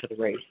off to the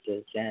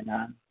races. And,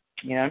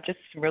 you know, I'm just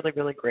really,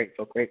 really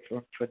grateful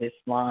for this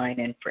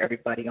line and for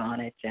everybody on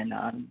it. And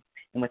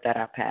with that,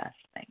 I'll pass.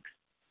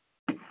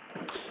 Thanks.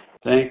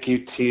 Thank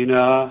you,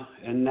 Tina.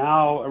 And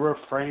now a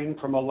refrain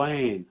from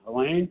Elaine.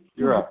 Elaine,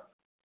 you're up.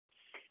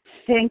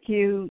 Thank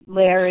you,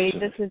 Larry.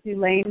 This is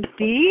Elaine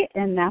B.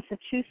 in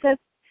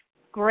Massachusetts,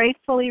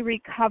 gratefully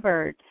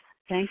recovered.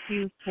 Thank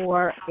you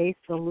for a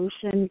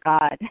solution,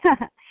 God.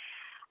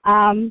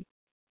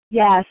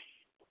 Yes,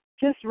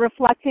 just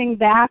reflecting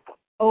back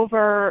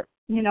over,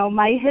 you know,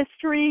 my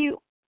history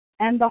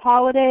and the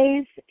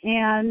holidays,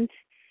 and,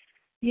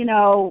 you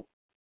know,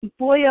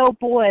 boy, oh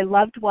boy,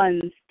 loved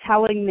ones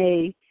telling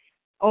me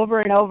over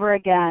and over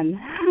again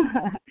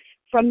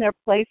from their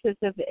places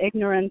of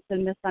ignorance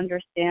and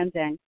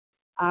misunderstanding.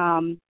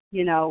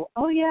 You know,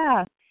 oh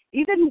yeah,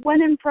 even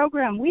when in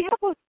program, we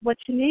have what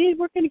you need,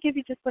 we're going to give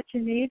you just what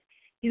you need.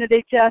 You know,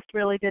 they just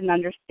really didn't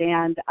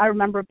understand. I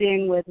remember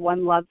being with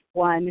one loved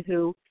one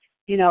who,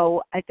 you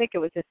know, I think it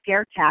was a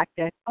scare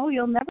tactic. Oh,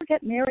 you'll never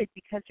get married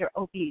because you're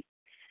obese.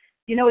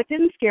 You know, it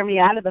didn't scare me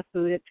out of the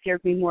food, it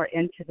scared me more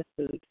into the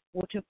food,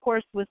 which of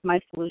course was my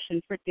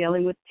solution for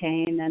dealing with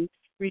pain and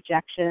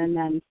rejection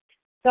and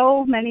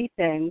so many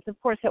things. Of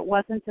course, it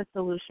wasn't a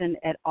solution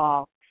at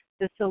all.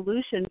 The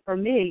solution for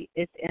me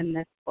is in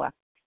this book.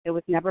 It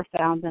was never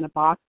found in a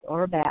box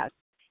or a bag.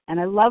 And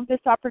I love this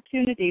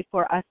opportunity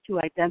for us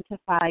to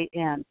identify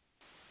in.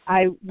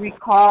 I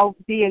recall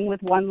being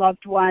with one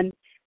loved one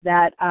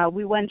that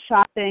we went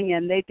shopping,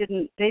 and they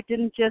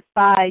didn't just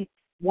buy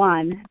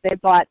one, they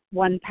bought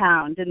 1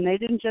 pound. And they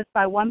didn't just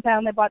buy 1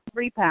 pound, they bought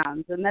 3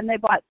 pounds. And then they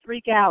bought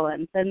 3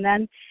 gallons. And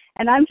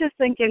I'm just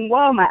thinking,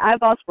 whoa, my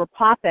eyeballs were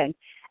popping.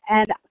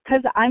 And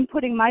because I'm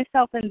putting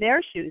myself in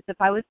their shoes, if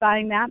I was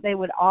buying that, they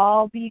would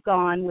all be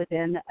gone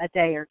within a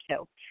day or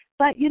two.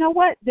 But you know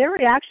what? Their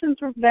reactions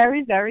were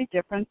very, very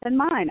different than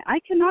mine. I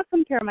cannot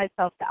compare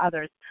myself to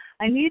others.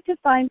 I need to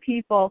find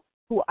people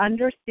who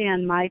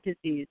understand my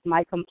disease,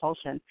 my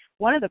compulsion.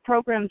 One of the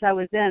programs I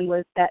was in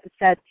was that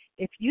said,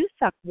 if you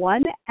suck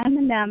one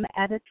M&M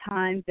at a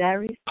time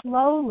very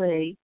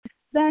slowly,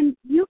 then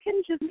you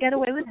can just get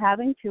away with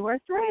having 2 or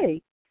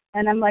 3.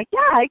 And I'm like, yeah,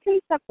 I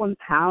can suck 1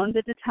 pound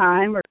at a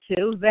time or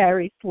 2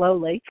 very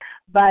slowly.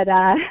 But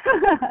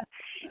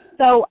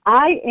so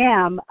I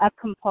am a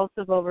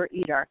compulsive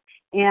overeater.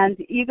 And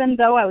even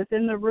though I was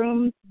in the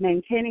room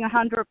maintaining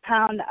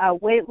 100-pound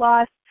weight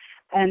loss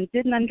and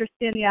didn't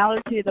understand the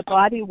allergy of the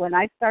body, when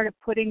I started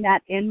putting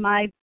that in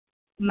my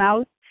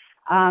mouth,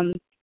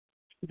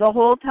 the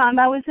whole time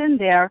I was in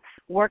there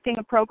working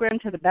a program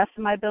to the best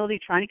of my ability,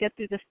 trying to get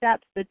through the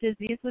steps, the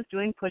disease was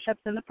doing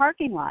push-ups in the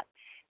parking lot.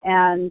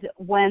 And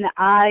when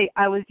I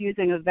was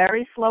using a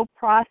very slow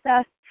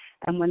process,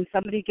 and when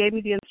somebody gave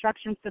me the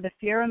instructions for the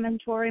fear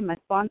inventory, my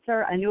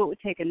sponsor, I knew it would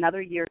take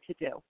another year to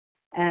do.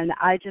 And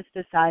I just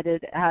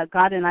decided,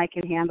 God and I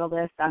can handle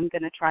this. I'm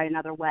going to try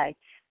another way.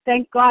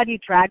 Thank God he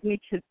dragged me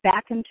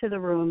back into the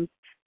rooms,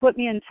 put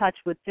me in touch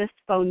with this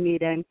phone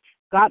meeting,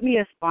 got me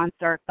a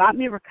sponsor, got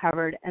me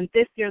recovered, and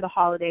this year the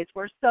holidays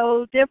were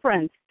so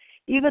different.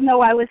 Even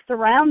though I was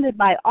surrounded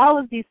by all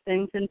of these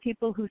things and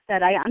people who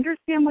said, I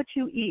understand what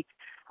you eat.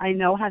 I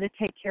know how to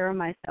take care of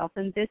myself.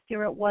 And this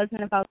year it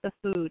wasn't about the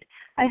food.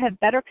 I had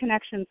better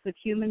connections with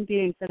human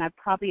beings than I've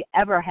probably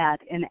ever had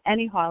in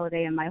any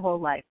holiday in my whole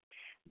life.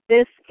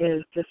 This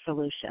is the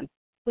solution.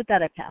 With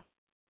that, I pass.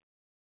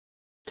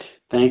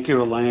 Thank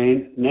you,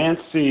 Elaine.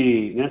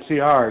 Nancy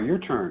R., your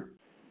turn.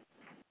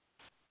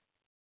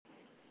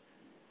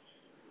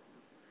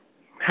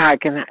 Hi,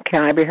 can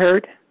I be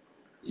heard?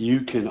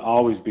 You can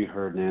always be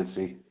heard,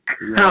 Nancy.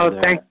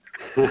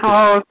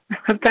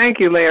 Thank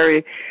you,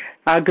 Larry.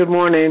 Good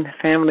morning,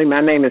 family. My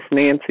name is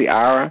Nancy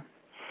R.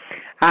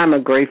 I'm a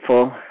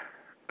grateful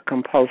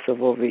compulsive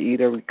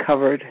overeater,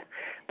 recovered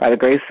by the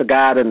grace of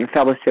God and the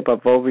fellowship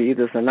of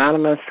Overeaters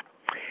Anonymous.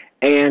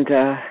 And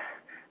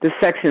this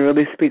section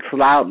really speaks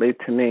loudly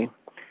to me.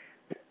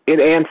 It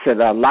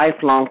answered a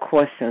lifelong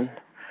question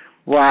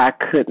why I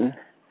couldn't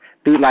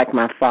do like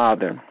my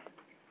father.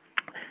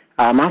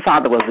 My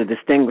father was a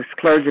distinguished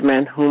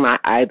clergyman whom I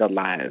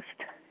idolized.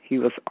 He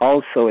was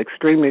also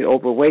extremely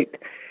overweight.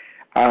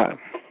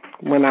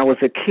 When I was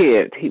a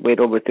kid, he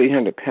weighed over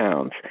 300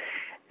 pounds.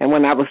 And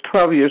when I was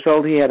 12 years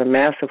old, he had a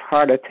massive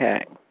heart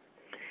attack.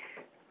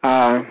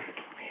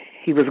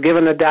 He was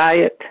given a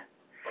diet,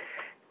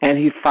 and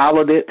he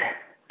followed it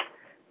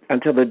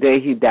until the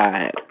day he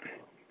died.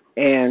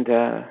 And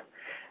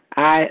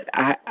I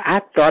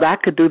thought I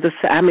could do the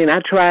same. I mean, I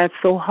tried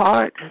so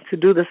hard to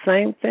do the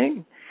same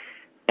thing.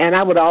 And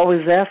I would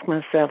always ask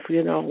myself,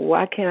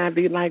 why can't I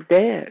be like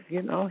Dad?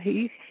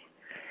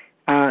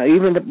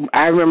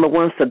 I remember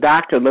once the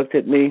doctor looked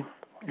at me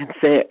and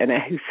said, and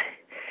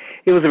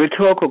it was a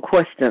rhetorical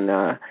question,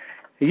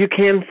 you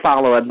can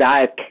follow a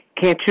diet,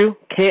 can't you?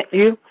 Can't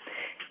you?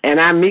 And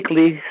I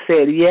meekly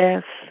said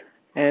yes,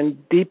 and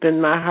deep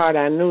in my heart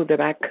I knew that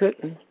I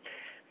couldn't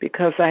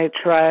because I had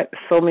tried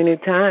so many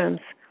times.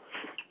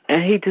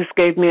 And he just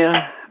gave me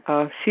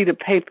a sheet of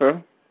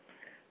paper,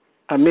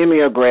 a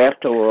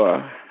mimeograph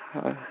or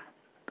a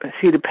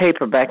sheet of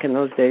paper back in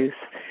those days.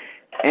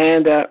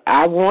 And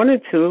I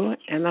wanted to,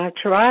 and I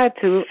tried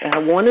to, and I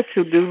wanted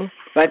to do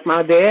like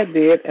my dad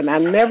did, and I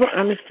never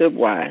understood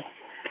why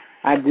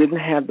I didn't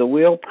have the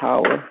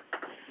willpower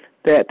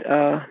that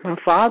my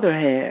father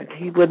had.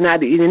 He would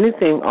not eat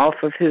anything off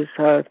of his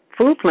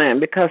food plan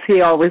because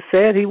he always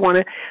said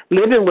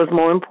living was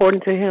more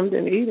important to him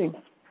than eating.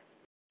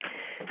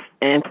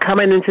 And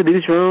coming into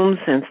these rooms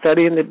and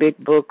studying the big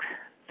books,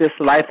 this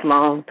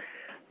lifelong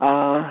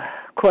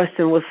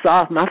question was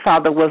solved. My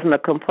father wasn't a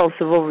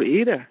compulsive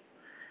overeater.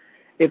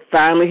 It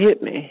finally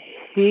hit me.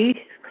 He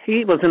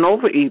was an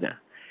overeater.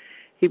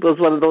 He was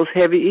one of those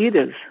heavy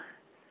eaters.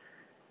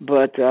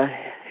 But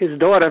his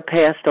daughter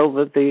passed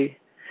over the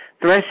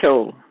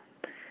threshold,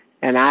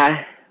 and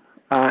I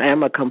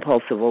am a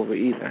compulsive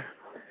overeater.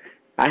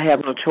 I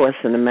have no choice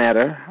in the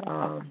matter.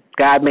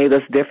 God made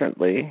us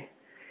differently,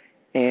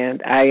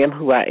 and I am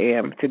who I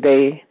am.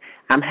 Today,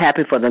 I'm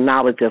happy for the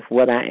knowledge of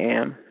what I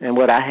am and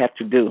what I have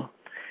to do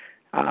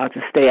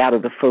to stay out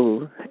of the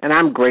food, and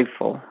I'm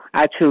grateful.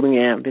 I truly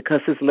am,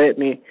 because it's led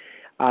me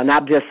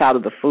not just out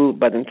of the food,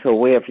 but into a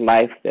way of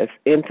life that's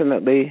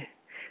infinitely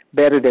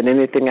better than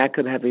anything I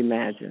could have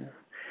imagined.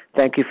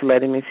 Thank you for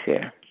letting me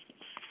share.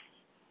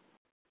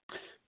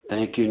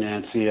 Thank you,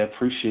 Nancy. I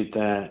appreciate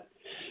that.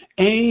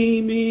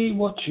 Amy,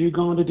 what you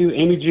going to do?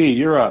 Amy G.,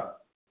 you're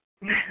up.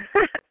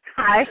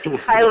 Hi,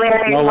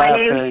 Larry.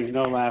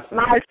 No laughing.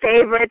 My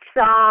favorite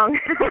song.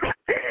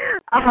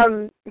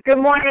 Good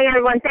morning,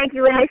 everyone. Thank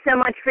you, Larry, so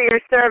much for your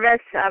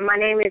service. My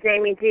name is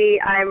Amy G.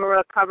 I'm a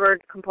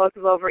recovered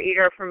compulsive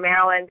overeater from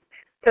Maryland.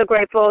 So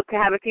grateful to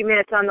have a few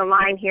minutes on the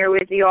line here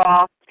with you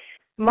all.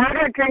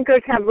 Moderate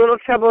drinkers have little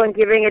trouble in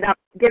giving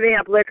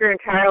up liquor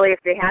entirely if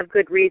they have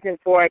good reason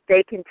for it.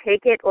 They can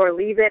take it or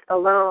leave it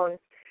alone.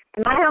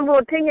 In my humble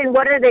opinion,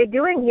 what are they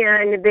doing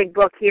here in the big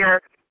book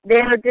here? They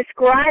are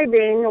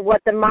describing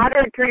what the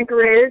moderate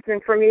drinker is,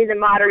 and for me, the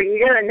moderate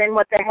eater, and then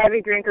what the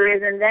heavy drinker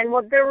is, and then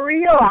what the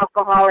real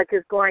alcoholic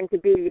is going to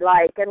be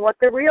like, and what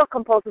the real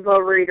compulsive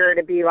overeater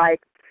to be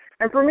like.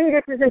 And for me,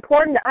 this is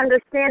important to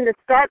understand the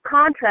stark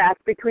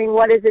contrast between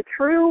what is a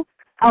true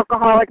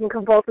alcoholic and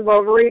compulsive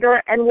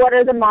overeater and what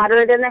are the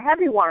moderate and the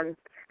heavy ones.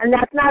 And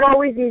that's not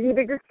always easy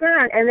to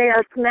discern, and they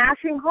are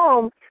smashing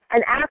home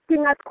and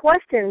asking us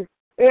questions.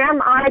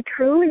 Am I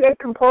truly a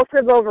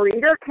compulsive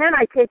overeater? Can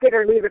I take it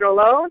or leave it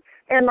alone?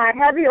 Am I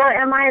heavy or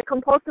am I a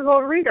compulsive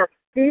overeater?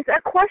 These are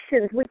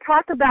questions. They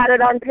talk about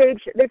it on page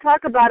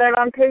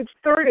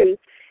 30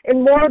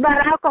 in More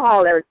About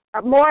Alcoholism.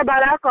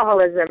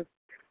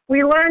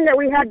 We learned that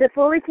we had to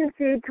fully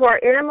concede to our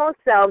innermost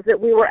selves that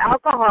we were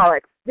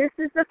alcoholics. This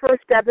is the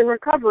first step in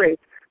recovery.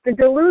 The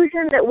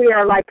delusion that we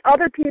are like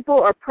other people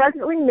or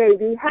presently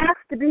maybe has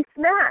to be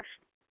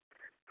smashed.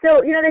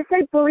 So, they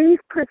say belief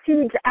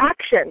precedes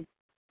action.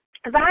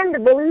 If I'm to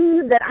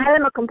believe that I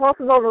am a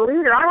compulsive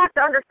overeater, I have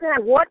to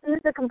understand what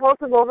is a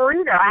compulsive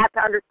overeater. I have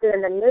to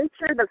understand the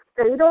nature, the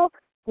fatal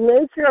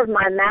nature of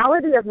my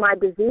malady, of my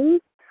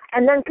disease,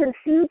 and then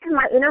concede to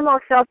my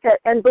innermost self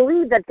and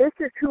believe that this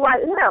is who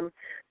I am.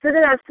 So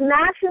they are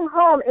smashing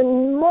home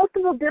in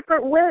multiple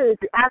different ways,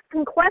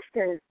 asking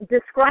questions,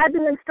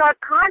 describing in stark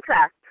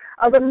contrast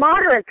of a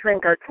moderate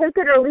drinker. Take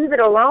it or leave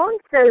it alone?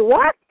 Say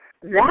what?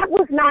 That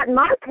was not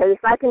my case,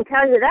 I can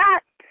tell you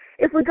that.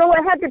 If we go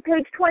ahead to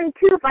page 22,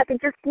 if I can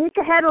just sneak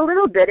ahead a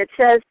little bit, it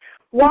says,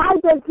 why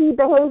does he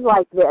behave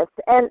like this?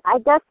 And I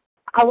guess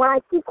when I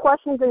see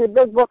questions in the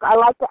big book, I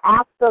like to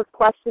ask those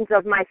questions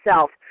of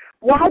myself.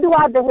 Why do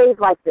I behave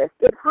like this?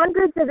 If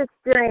hundreds of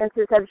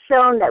experiences have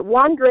shown that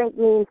one drink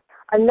means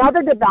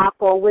another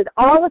debacle with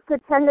all its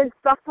attendant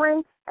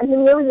suffering and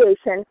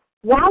humiliation,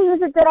 why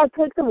is it that I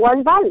take the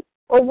one bite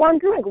or one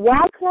drink?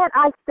 Why can't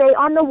I stay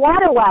on the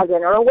water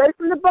wagon or away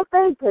from the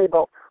buffet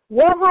table?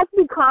 What has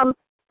become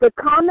the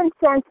common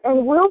sense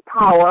and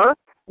willpower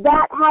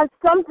that has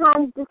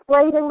sometimes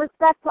displayed in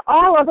respect to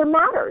all other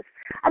matters?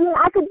 I mean,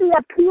 I could be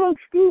a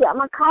PhD. I'm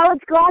a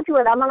college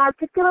graduate. I'm an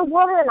articulate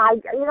woman.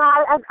 I'm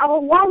a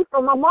wife.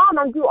 I'm a mom.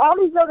 I do all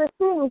these other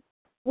things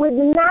with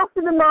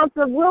massive amounts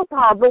of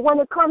willpower. But when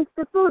it comes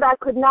to food, I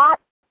could not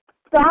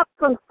stop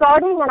from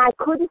starting, and I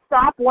couldn't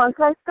stop once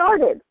I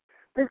started.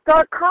 The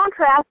stark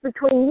contrast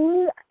between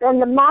me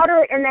and the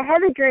moderate and the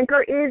heavy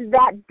drinker is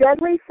that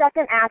deadly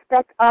second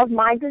aspect of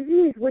my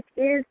disease, which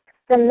is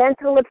the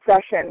mental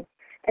obsession.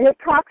 And it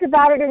talks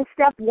about it in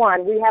step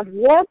 1. We have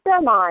warped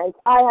our minds.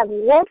 I have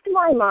warped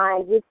my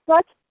mind with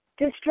such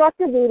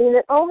destructive eating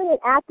that only an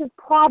act of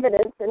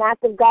providence, an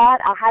act of God,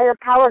 a higher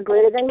power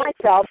greater than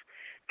myself,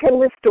 can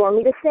restore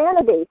me to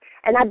sanity.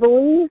 And I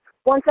believe,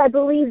 once I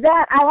believed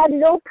that, I had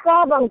no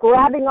problem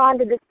grabbing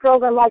onto this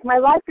program like my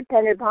life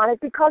depended upon it,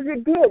 because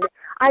it did.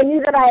 I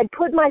knew that I had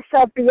put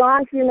myself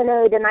beyond human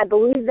aid, and I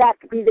believe that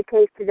to be the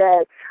case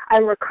today.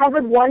 I'm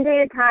recovered one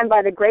day at a time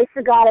by the grace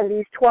of God in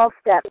these 12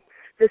 steps.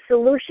 The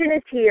solution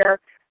is here.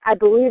 I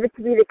believe it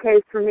to be the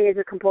case for me as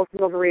a compulsive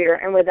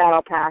overeater. And with that,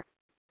 I'll pass.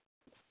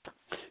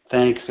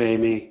 Thanks,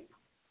 Amy.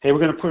 Hey, we're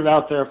going to put it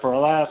out there for our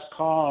last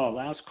call.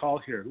 Last call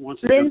here. Who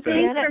wants to jump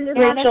in?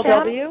 Rachel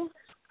W.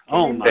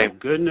 Oh, my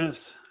goodness.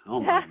 Oh,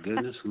 my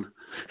goodness.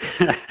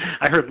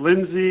 I heard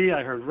Lindsay.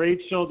 I heard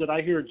Rachel. Did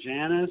I hear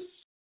Janice?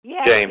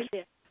 Yeah, James.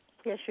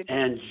 Yes, you did.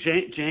 And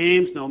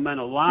James, no men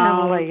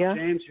allowed.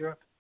 James, you're up.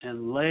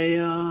 And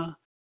Leah,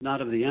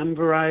 not of the M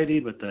variety,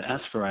 but the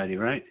S variety,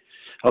 right?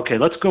 Okay,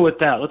 let's go with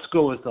that. Let's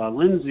go with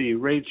Lindsay,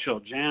 Rachel,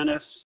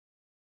 Janice,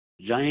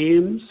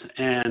 James,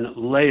 and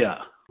Leah.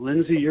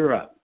 Lindsay, you're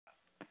up.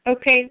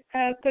 Okay.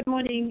 Good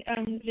morning,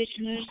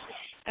 listeners.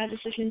 This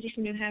is Lindsay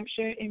from New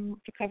Hampshire in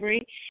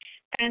recovery.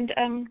 And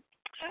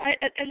I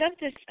love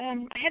this.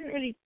 I hadn't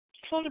really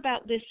thought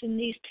about this in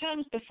these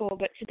terms before,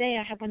 but today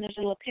I have one of those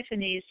little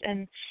epiphanies.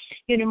 And,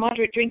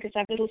 moderate drinkers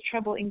have little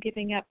trouble in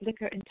giving up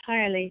liquor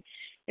entirely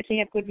if they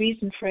have good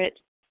reason for it.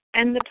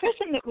 And the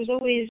person that was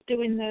always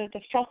doing the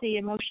frothy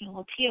emotional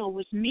appeal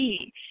was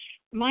me.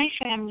 My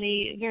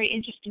family, very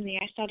interestingly,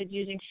 I started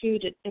using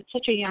food at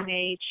such a young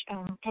age,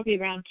 probably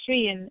around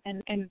 3,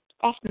 and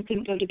often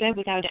couldn't go to bed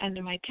without it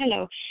under my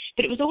pillow.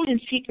 But it was all in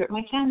secret.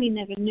 My family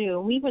never knew.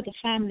 We were the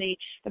family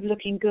of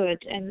looking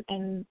good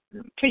and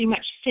pretty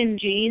much thin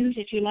genes,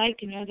 if you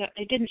like, that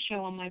they didn't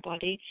show on my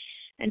body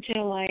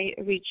until I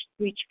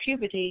reached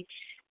puberty.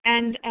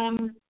 And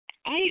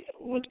I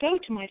would go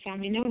to my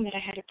family knowing that I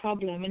had a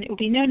problem, and it would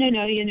be, no,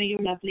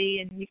 you're lovely,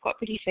 and you've got a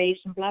pretty face,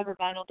 and blah, blah,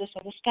 blah, and all this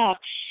other stuff.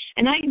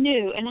 And I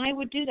knew, and I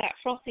would do that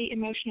frothy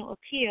emotional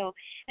appeal,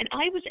 and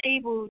I was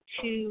able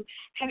to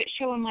have it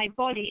show on my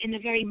body in a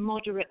very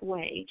moderate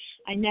way.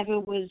 I never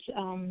was,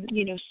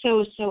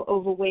 so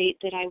overweight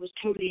that I was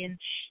totally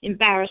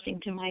embarrassing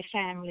to my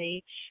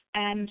family.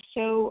 And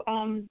so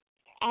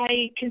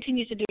I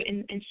continued to do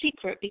it in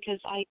secret because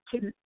I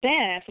couldn't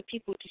bear for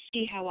people to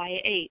see how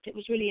I ate. It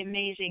was really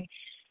amazing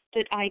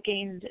that I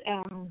gained,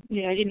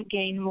 I didn't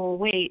gain more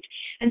weight.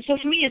 And so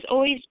for me, it's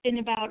always been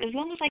about, as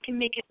long as I can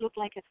make it look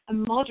like a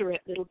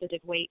moderate little bit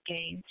of weight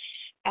gain,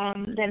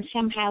 then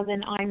somehow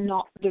I'm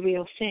not the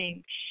real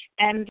thing.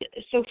 And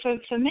so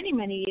for many,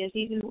 many years,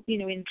 even,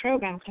 in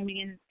program, coming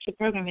into the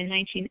program in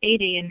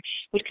 1980 and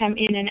would come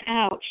in and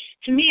out,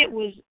 to me it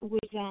was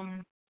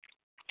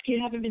you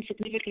haven't been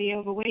significantly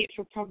overweight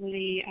for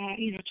probably,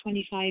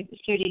 25,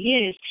 30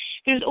 years.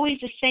 But it was always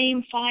the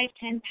same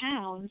 5-10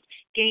 pounds,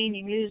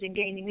 gaining, losing.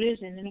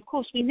 And of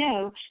course we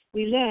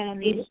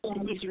learn in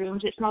these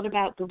rooms, it's not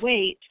about the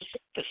weight.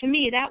 But for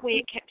me, that way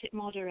it kept it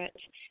moderate.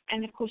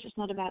 And of course it's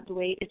not about the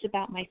weight, it's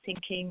about my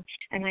thinking.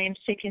 And I am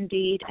sick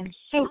indeed. I'm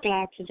so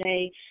glad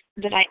today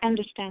that I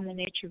understand the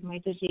nature of my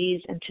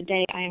disease. And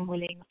today I am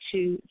willing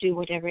to do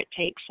whatever it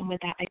takes. And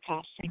with that, I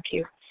pass. Thank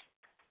you.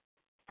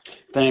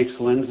 Thanks,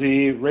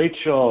 Lindsay.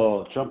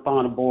 Rachel, jump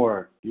on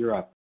aboard. You're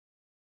up.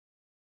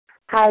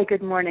 Hi,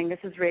 good morning. This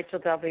is Rachel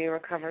W.,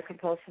 recovered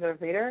compulsive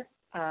overeater,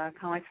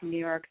 calling from New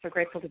York. So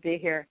grateful to be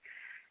here.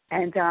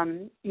 And,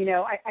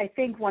 I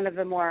think some of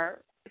the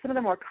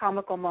more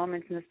comical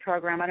moments in this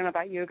program, I don't know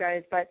about you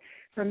guys, but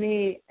for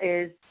me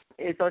is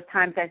those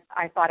times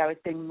I thought I was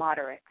being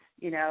moderate.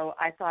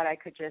 I thought I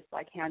could just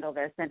handle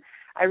this. And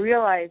I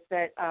realized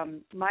that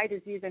my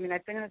disease,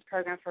 I've been in this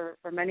program for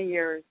many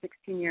years,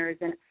 16 years,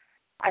 and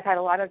I've had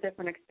a lot of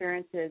different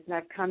experiences, and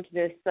I've come to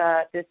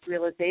this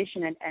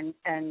realization,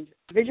 and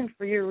Vision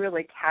for You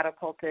really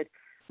catapulted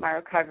my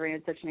recovery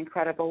in such an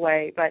incredible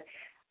way. But,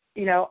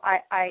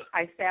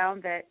 I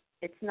found that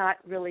doesn't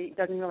really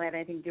have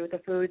anything to do with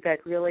the food,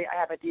 that really I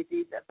have a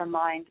disease of the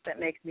mind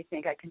that makes me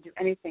think I can do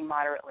anything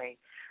moderately.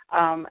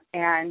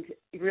 And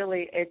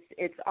really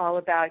it's all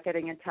about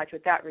getting in touch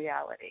with that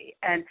reality.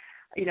 And,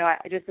 I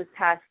just this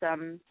past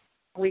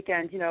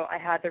weekend, I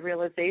had the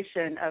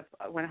realization of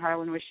when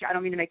Harlan was, I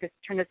don't mean to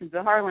turn this into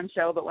the Harlan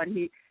show, but when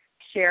he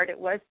shared, it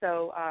was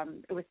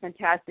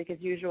fantastic as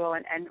usual.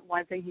 And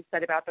one thing he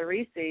said about the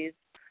Reese's,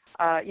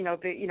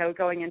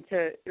 going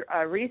into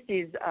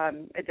Reese's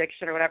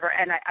addiction or whatever,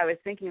 and I was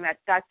thinking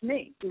that's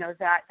me,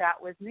 that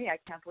was me. I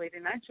can't believe he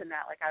mentioned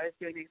that. I was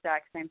doing the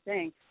exact same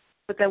thing.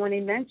 But then when he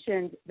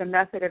mentioned the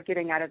method of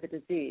getting out of the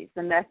disease,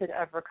 the method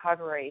of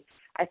recovery,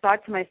 I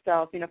thought to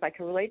myself, if I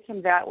can relate to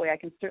him that way, I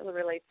can certainly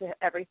relate to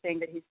everything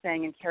that he's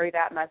saying and carry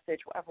that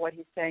message of what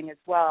he's saying as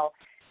well.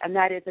 and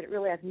that is that it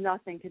really has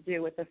nothing to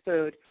do with the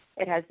food.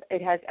 It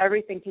has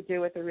everything to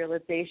do with the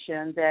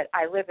realization that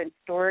I live in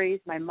stories.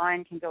 My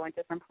mind can go in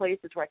different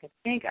places where I could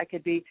think I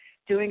could be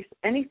doing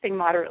anything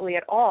moderately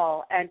at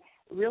all, and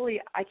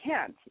really I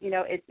can't.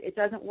 It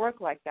doesn't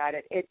work like that.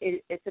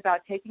 It's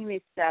about taking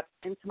these steps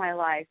into my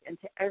life,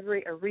 into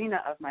every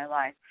arena of my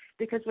life.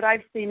 Because what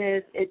I've seen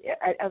is it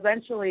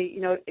eventually,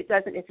 it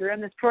doesn't. If you're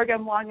in this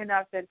program long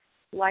enough, then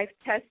life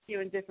tests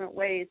you in different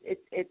ways.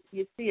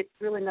 You see, it's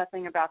really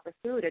nothing about the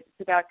food. It's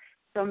about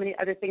so many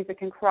other things that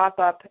can crop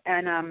up,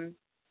 and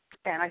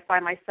I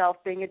find myself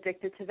being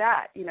addicted to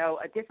that.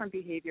 A different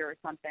behavior or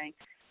something.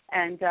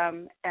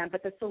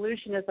 But the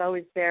solution is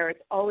always there.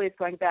 It's always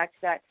going back to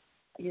that.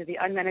 The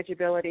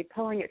unmanageability,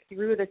 pulling it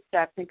through the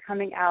steps and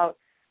coming out,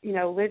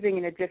 living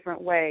in a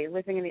different way,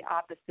 living in the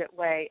opposite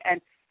way.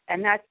 And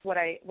that's what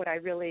I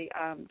really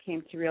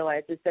came to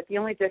realize, is that the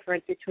only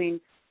difference between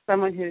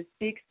someone who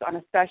speaks on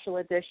a special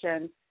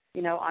edition,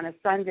 on a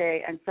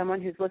Sunday, and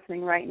someone who's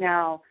listening right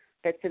now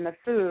that's in the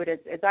food,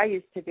 as I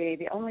used to be,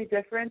 the only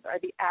difference are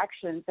the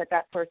actions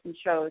that person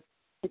chose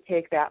to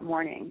take that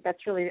morning.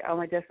 That's really the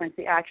only difference,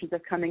 the actions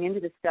of coming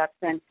into the steps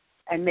and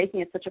making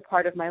it such a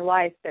part of my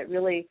life that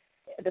really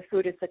the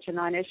food is such a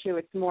non-issue.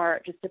 It's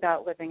more just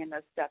about living in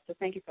those steps. So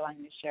thank you for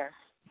letting me share.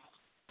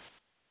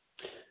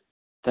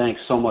 Thanks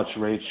so much,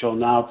 Rachel.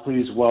 Now,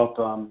 please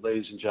welcome,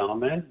 ladies and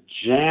gentlemen,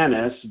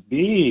 Janice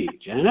B.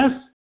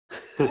 Janice?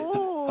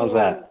 How's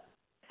that?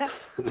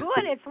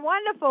 Good. It's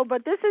wonderful,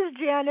 but this is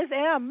Janice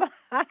M.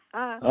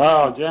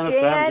 Oh, Janice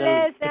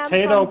M.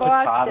 Potato,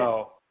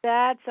 potato.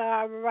 That's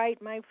all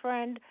right, my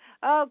friend.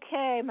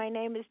 Okay, my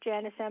name is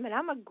Janice M., and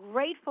I'm a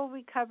grateful,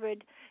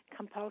 recovered,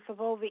 compulsive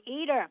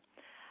overeater.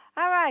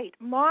 All right,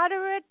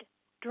 moderate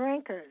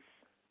drinkers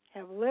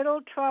have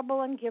little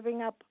trouble in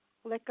giving up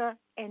liquor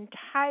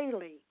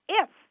entirely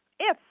if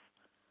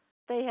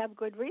they have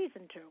good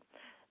reason to.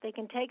 They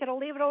can take it or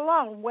leave it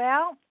alone.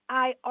 Well,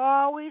 I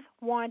always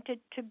wanted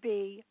to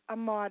be a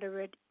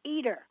moderate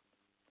eater.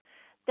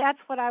 That's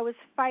what I was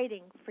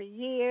fighting for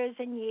years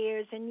and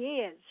years and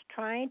years,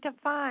 trying to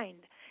find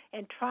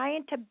and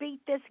trying to beat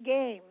this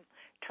game,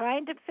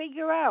 trying to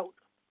figure out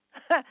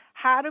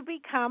how to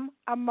become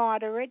a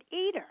moderate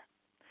eater.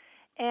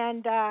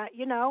 And,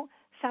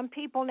 some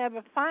people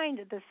never find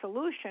the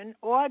solution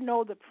or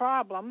know the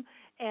problem,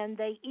 and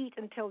they eat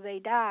until they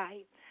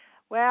die.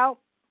 Well,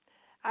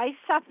 I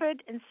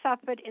suffered and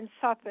suffered and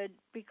suffered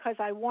because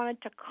I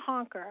wanted to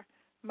conquer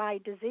my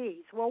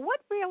disease. Well, what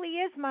really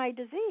is my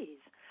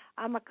disease?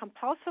 I'm a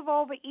compulsive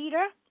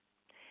overeater,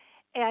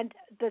 and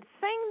the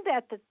thing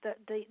that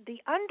the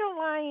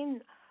underlying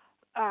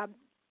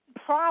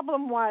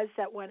problem was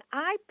that when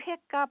I pick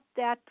up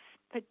that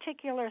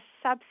particular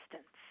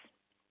substance,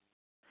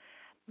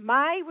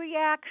 my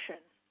reaction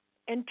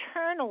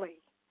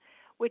internally,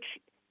 which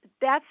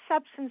that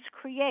substance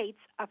creates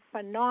a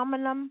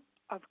phenomenon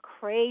of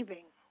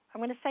craving.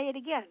 I'm going to say it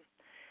again.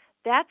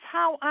 That's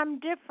how I'm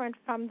different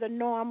from the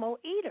normal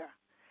eater.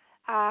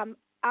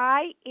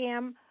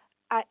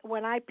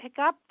 When I pick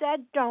up that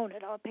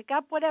donut or pick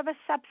up whatever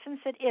substance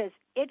it is,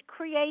 it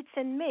creates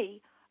in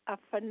me a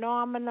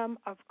phenomenon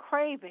of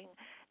craving.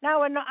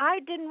 Now, when I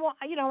didn't want,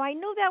 I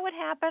knew that would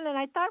happen, and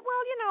I thought,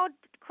 well, it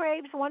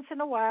craves once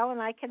in a while,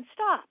 and I can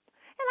stop.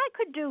 And I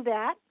could do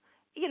that,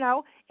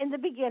 in the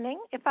beginning,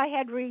 if I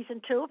had reason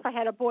to, if I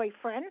had a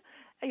boyfriend,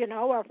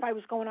 or if I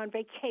was going on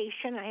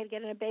vacation, I had to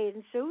get in a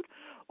bathing suit,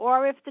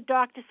 or if the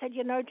doctor said,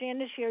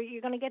 Janice,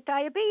 you're going to get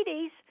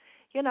diabetes,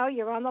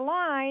 you're on the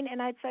line,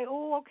 and I'd say,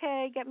 oh,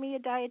 okay, get me a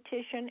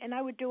dietitian, and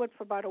I would do it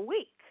for about a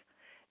week,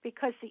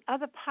 because the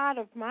other part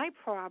of my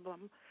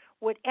problem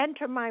would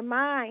enter my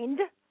mind,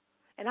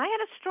 and I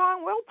had a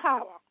strong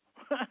willpower.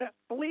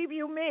 Believe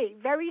you me,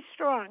 very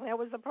strong. That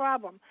was the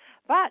problem.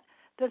 But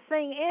the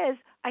thing is,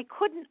 I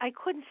couldn't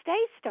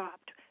stay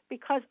stopped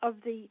because of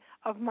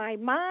my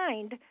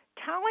mind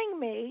telling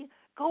me,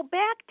 go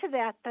back to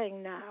that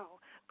thing now.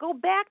 Go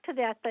back to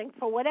that thing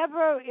for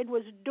whatever it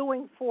was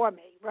doing for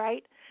me,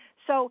 right?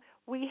 So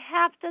we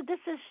have to. This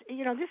is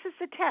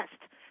the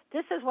test.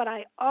 This is what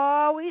I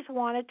always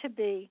wanted to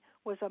be,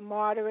 was a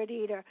moderate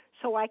eater,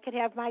 so I could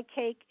have my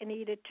cake and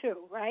eat it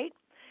too, right?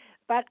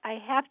 But I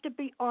have to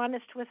be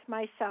honest with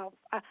myself.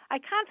 I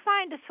can't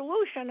find a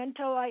solution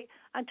until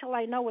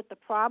I know what the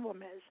problem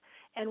is.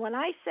 And when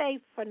I say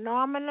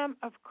phenomenon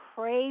of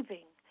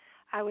craving,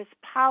 I was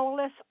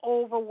powerless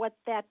over what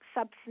that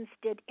substance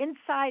did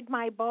inside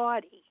my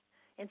body.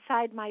 And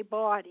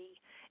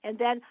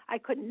then I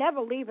could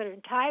never leave it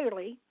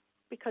entirely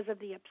because of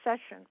the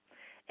obsession.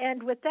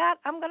 And with that,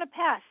 I'm going to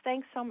pass.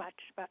 Thanks so much.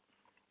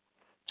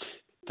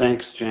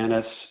 Thanks,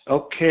 Janice.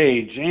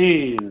 Okay,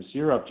 James.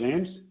 You're up,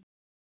 James.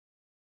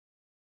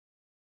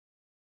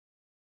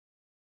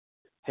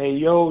 Hey,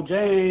 yo,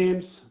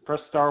 James. Press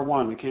star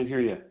 1. We can't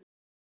hear you.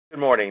 Good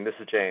morning. This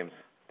is James.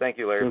 Thank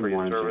you, Larry, Good for your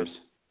morning, service.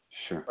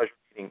 James. Sure.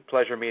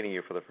 Pleasure meeting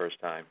you for the first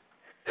time.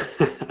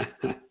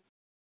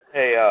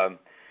 Hey,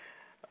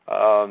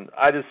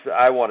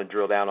 I want to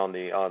drill down on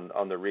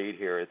the read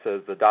here. It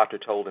says the doctor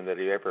told him that if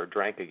he ever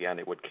drank again,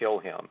 it would kill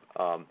him.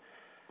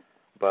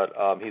 but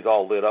he's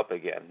all lit up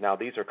again. Now,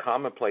 these are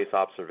commonplace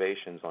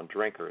observations on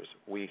drinkers.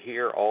 We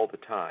hear all the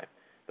time.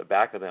 The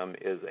back of them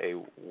is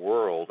a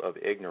world of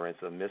ignorance,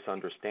 of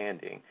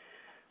misunderstanding.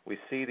 We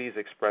see these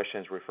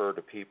expressions refer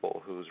to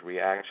people whose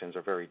reactions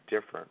are very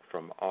different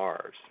from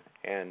ours.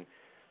 And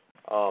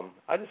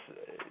I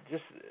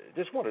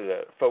just wanted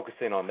to focus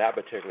in on that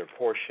particular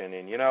portion.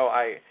 And,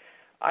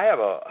 I have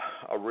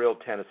a real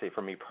tendency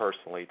for me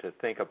personally to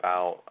think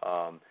about,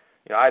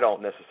 I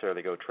don't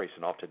necessarily go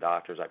tracing off to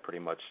doctors. I pretty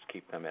much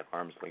keep them at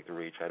arm's length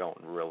reach. I don't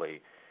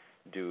really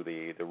do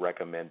the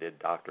recommended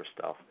doctor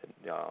stuff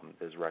that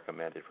is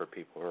recommended for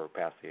people who are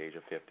past the age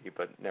of 50.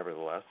 But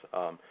nevertheless,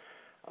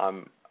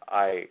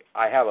 I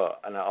have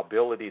an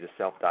ability to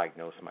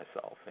self-diagnose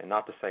myself. And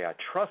not to say I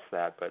trust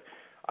that, but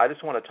I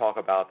just want to talk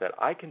about that.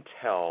 I can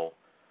tell,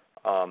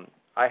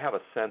 I have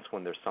a sense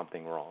when there's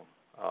something wrong.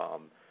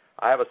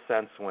 I have a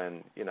sense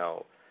when,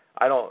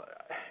 I don't,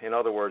 in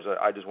other words,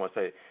 I just want to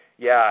say,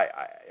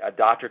 a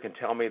doctor can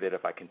tell me that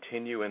if I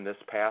continue in this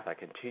path, I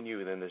continue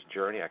in this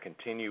journey, I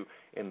continue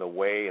in the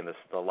way and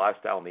the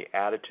lifestyle and the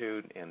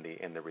attitude and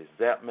the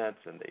resentments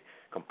and the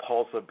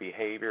compulsive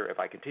behavior, if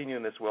I continue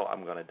in this will,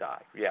 I'm going to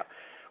die. Yeah.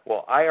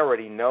 Well, I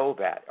already know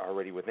that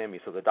already within me,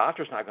 so the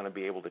doctor's not going to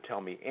be able to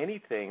tell me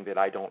anything that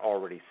I don't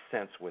already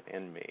sense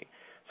within me.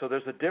 So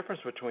there's a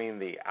difference between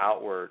the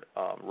outward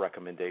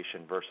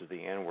recommendation versus the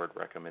inward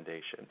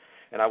recommendation.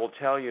 And I will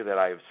tell you that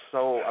I'm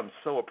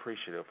so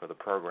appreciative for the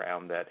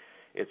program that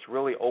it's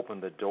really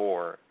opened the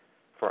door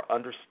for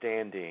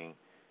understanding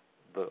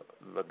the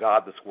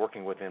God that's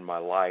working within my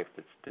life,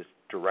 that's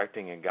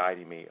directing and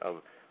guiding me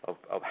of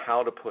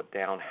how to put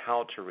down,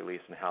 how to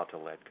release, and how to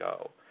let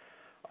go.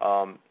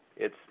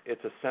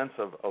 It's a sense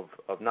of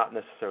not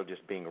necessarily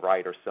just being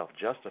right or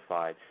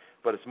self-justified,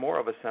 but it's more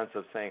of a sense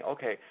of saying,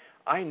 okay,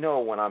 I know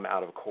when I'm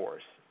out of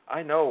course.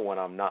 I know when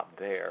I'm not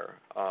there.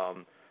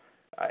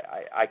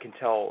 I can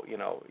tell, you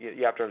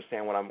have to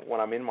understand when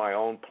I'm in my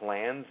own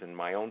plans and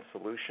my own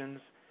solutions,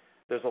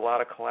 there's a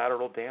lot of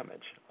collateral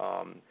damage,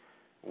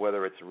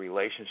 whether it's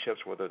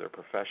relationships, whether they're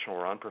professional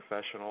or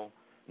unprofessional,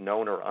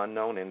 known or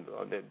unknown. And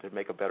to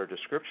make a better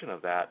description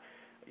of that,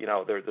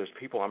 there's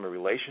people I'm in a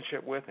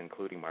relationship with,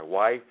 including my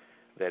wife,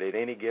 that at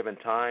any given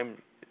time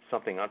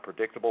something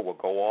unpredictable will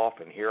go off,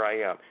 and here I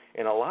am.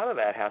 And a lot of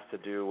that has to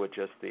do with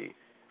just the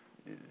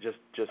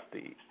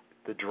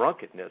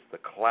drunkenness, the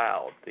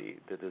cloud, the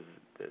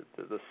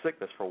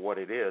sickness for what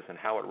it is and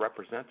how it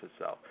represents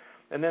itself.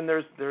 And then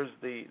there's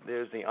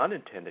the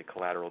unintended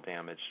collateral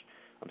damage.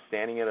 I'm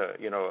standing at a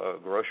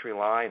grocery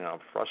line and I'm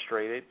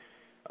frustrated.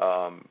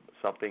 A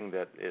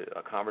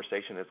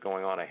conversation that's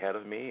going on ahead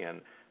of me,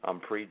 and I'm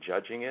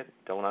prejudging it,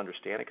 don't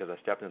understand it because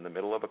I stepped in the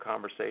middle of a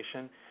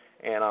conversation,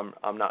 and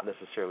I'm not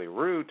necessarily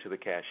rude to the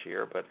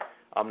cashier, but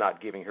I'm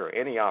not giving her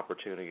any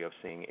opportunity of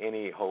seeing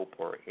any hope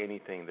or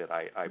anything that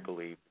I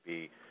believe to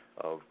be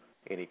of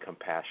any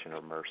compassion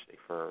or mercy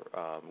for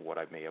what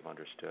I may have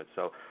understood.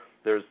 So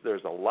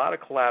there's a lot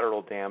of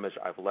collateral damage.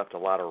 I've left a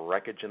lot of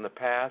wreckage in the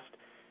past,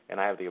 and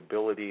I have the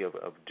ability of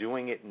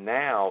doing it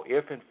now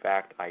if, in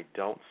fact, I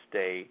don't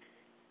stay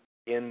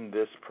in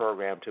this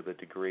program to the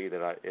degree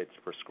that it's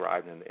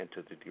prescribed and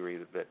to the degree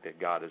that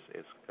God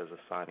is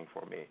assigning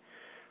for me.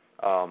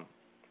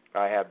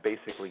 I have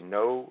basically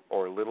no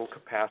or little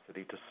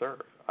capacity to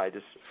serve.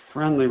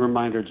 Friendly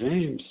reminder,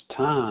 James,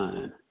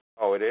 time.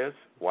 Oh, it is?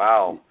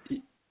 Wow.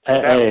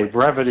 Hey,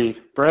 brevity,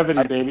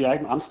 baby.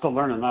 I'm still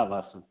learning that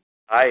lesson.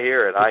 I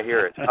hear it.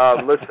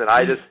 Listen,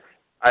 I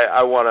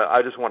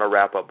just want to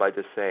wrap up by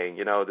just saying,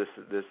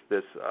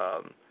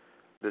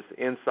 this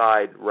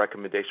inside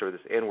recommendation or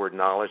this inward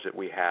knowledge that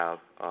we have,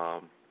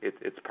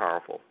 it's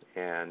powerful.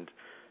 And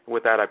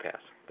with that, I pass.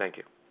 Thank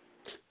you.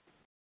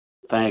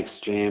 Thanks,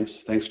 James.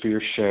 Thanks for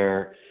your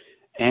share.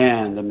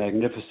 And the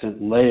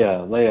magnificent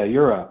Leah. Leah,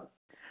 you're up.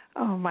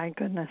 Oh, my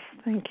goodness.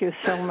 Thank you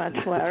so much,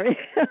 Larry.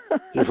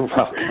 You're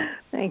welcome.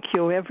 Thank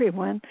you,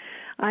 everyone.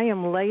 I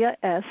am Leah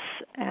S.,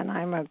 and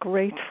I'm a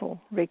grateful,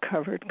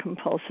 recovered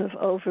compulsive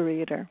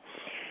overeater.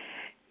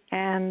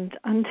 And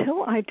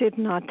until I did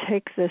not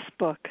take this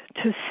book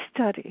to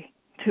study,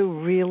 to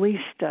really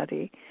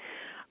study,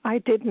 I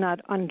did not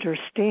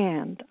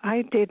understand.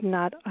 I did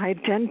not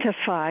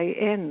identify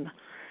in.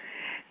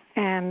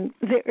 And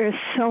there is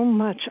so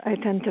much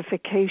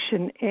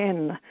identification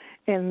in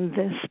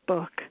this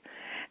book.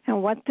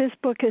 And what this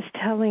book is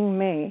telling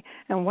me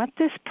and what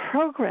this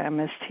program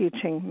is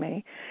teaching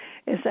me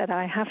is that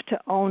I have to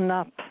own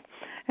up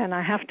and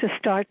I have to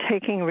start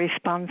taking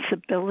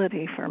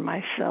responsibility for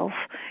myself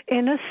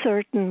in a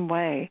certain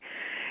way,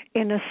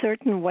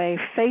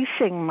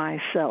 facing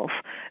myself.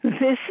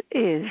 This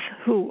is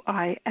who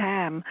I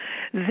am.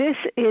 This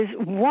is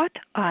what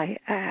I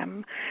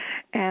am.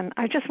 And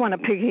I just want to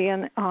piggy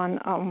in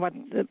on what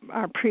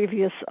our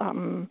previous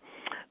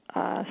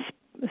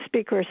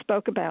speaker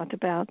spoke about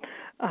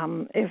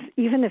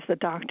even if the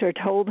doctor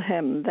told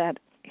him that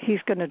he's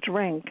going to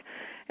drink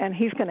and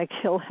he's going to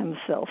kill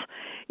himself,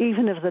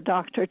 even if the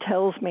doctor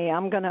tells me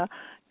I'm going to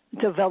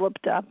develop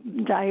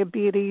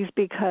diabetes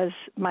because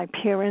my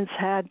parents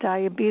had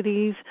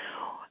diabetes,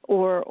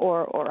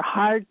 or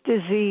heart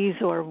disease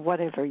or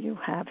whatever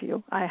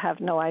I have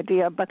no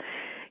idea, but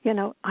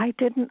I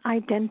didn't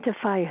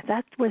identify.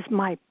 That was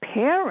my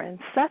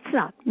parents. That's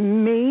not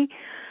me.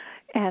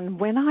 And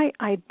when I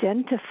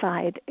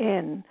identified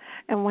in,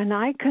 and when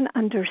I can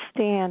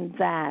understand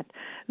that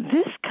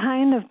this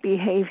kind of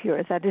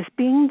behavior that is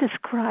being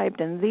described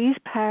in these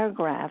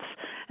paragraphs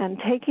and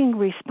taking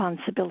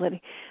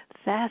responsibility,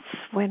 that's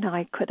when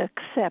I could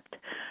accept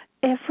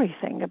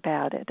everything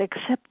about it,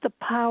 accept the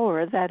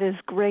power that is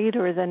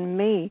greater than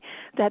me,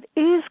 that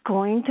is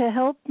going to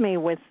help me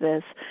with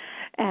this,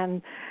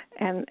 and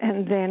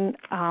then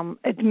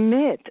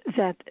admit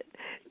that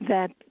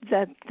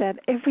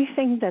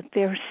everything that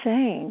they're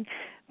saying,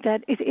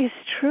 that it is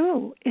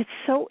true. It's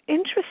so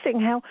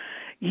interesting how,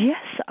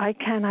 yes, I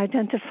can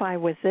identify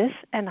with this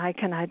and I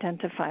can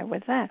identify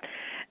with that.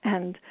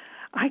 And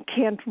I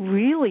can't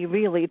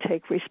really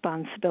take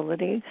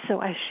responsibility,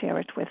 so I share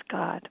it with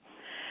God.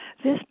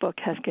 This book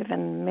has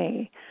given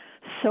me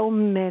so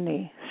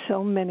many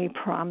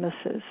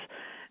promises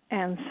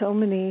and so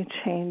many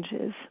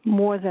changes,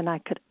 more than I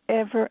could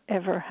ever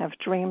have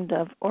dreamed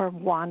of or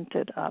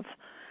wanted of.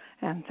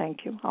 And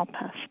thank you. I'll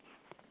pass.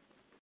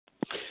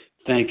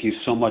 Thank you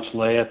so much,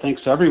 Leah.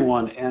 Thanks,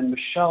 everyone. And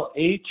Michelle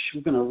H.,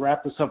 we're going to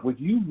wrap this up. Would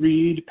you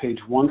read page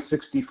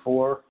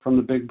 164 from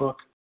the Big Book?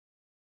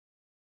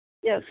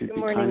 Yes, good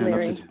morning,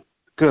 Larry.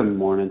 Good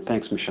morning.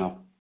 Thanks, Michelle.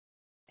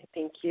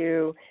 Thank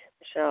you,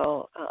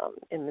 Michelle,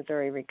 in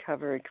Missouri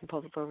Recovered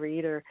Compulsive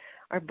Overeater.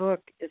 Our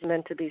book is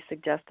meant to be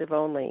suggestive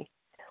only.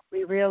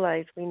 We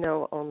realize we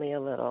know only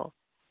a little.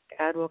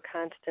 God will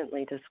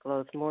constantly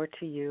disclose more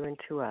to you and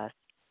to us.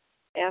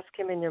 Ask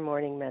Him in your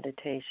morning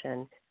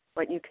meditation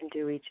what you can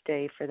do each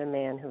day for the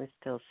man who is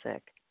still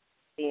sick.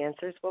 The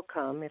answers will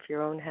come if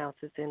your own house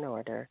is in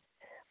order,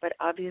 but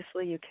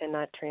obviously you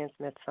cannot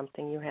transmit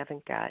something you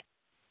haven't got.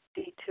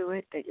 See to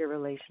it that your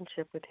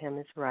relationship with Him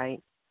is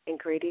right, and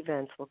great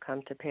events will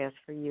come to pass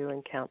for you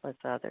and countless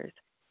others.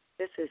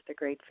 This is the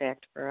great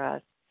fact for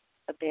us.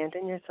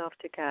 Abandon yourself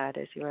to God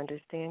as you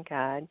understand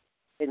God.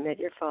 Admit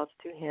your faults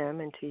to Him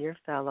and to your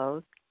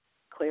fellows.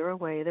 Clear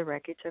away the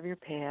wreckage of your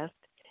past.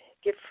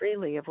 Give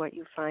freely of what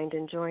you find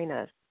and join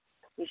us.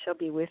 We shall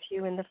be with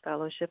you in the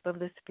fellowship of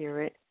the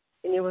Spirit,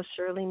 and you will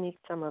surely meet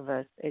some of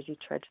us as you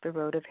trudge the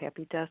road of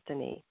happy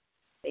destiny.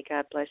 May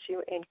God bless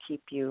you and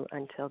keep you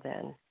until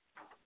then.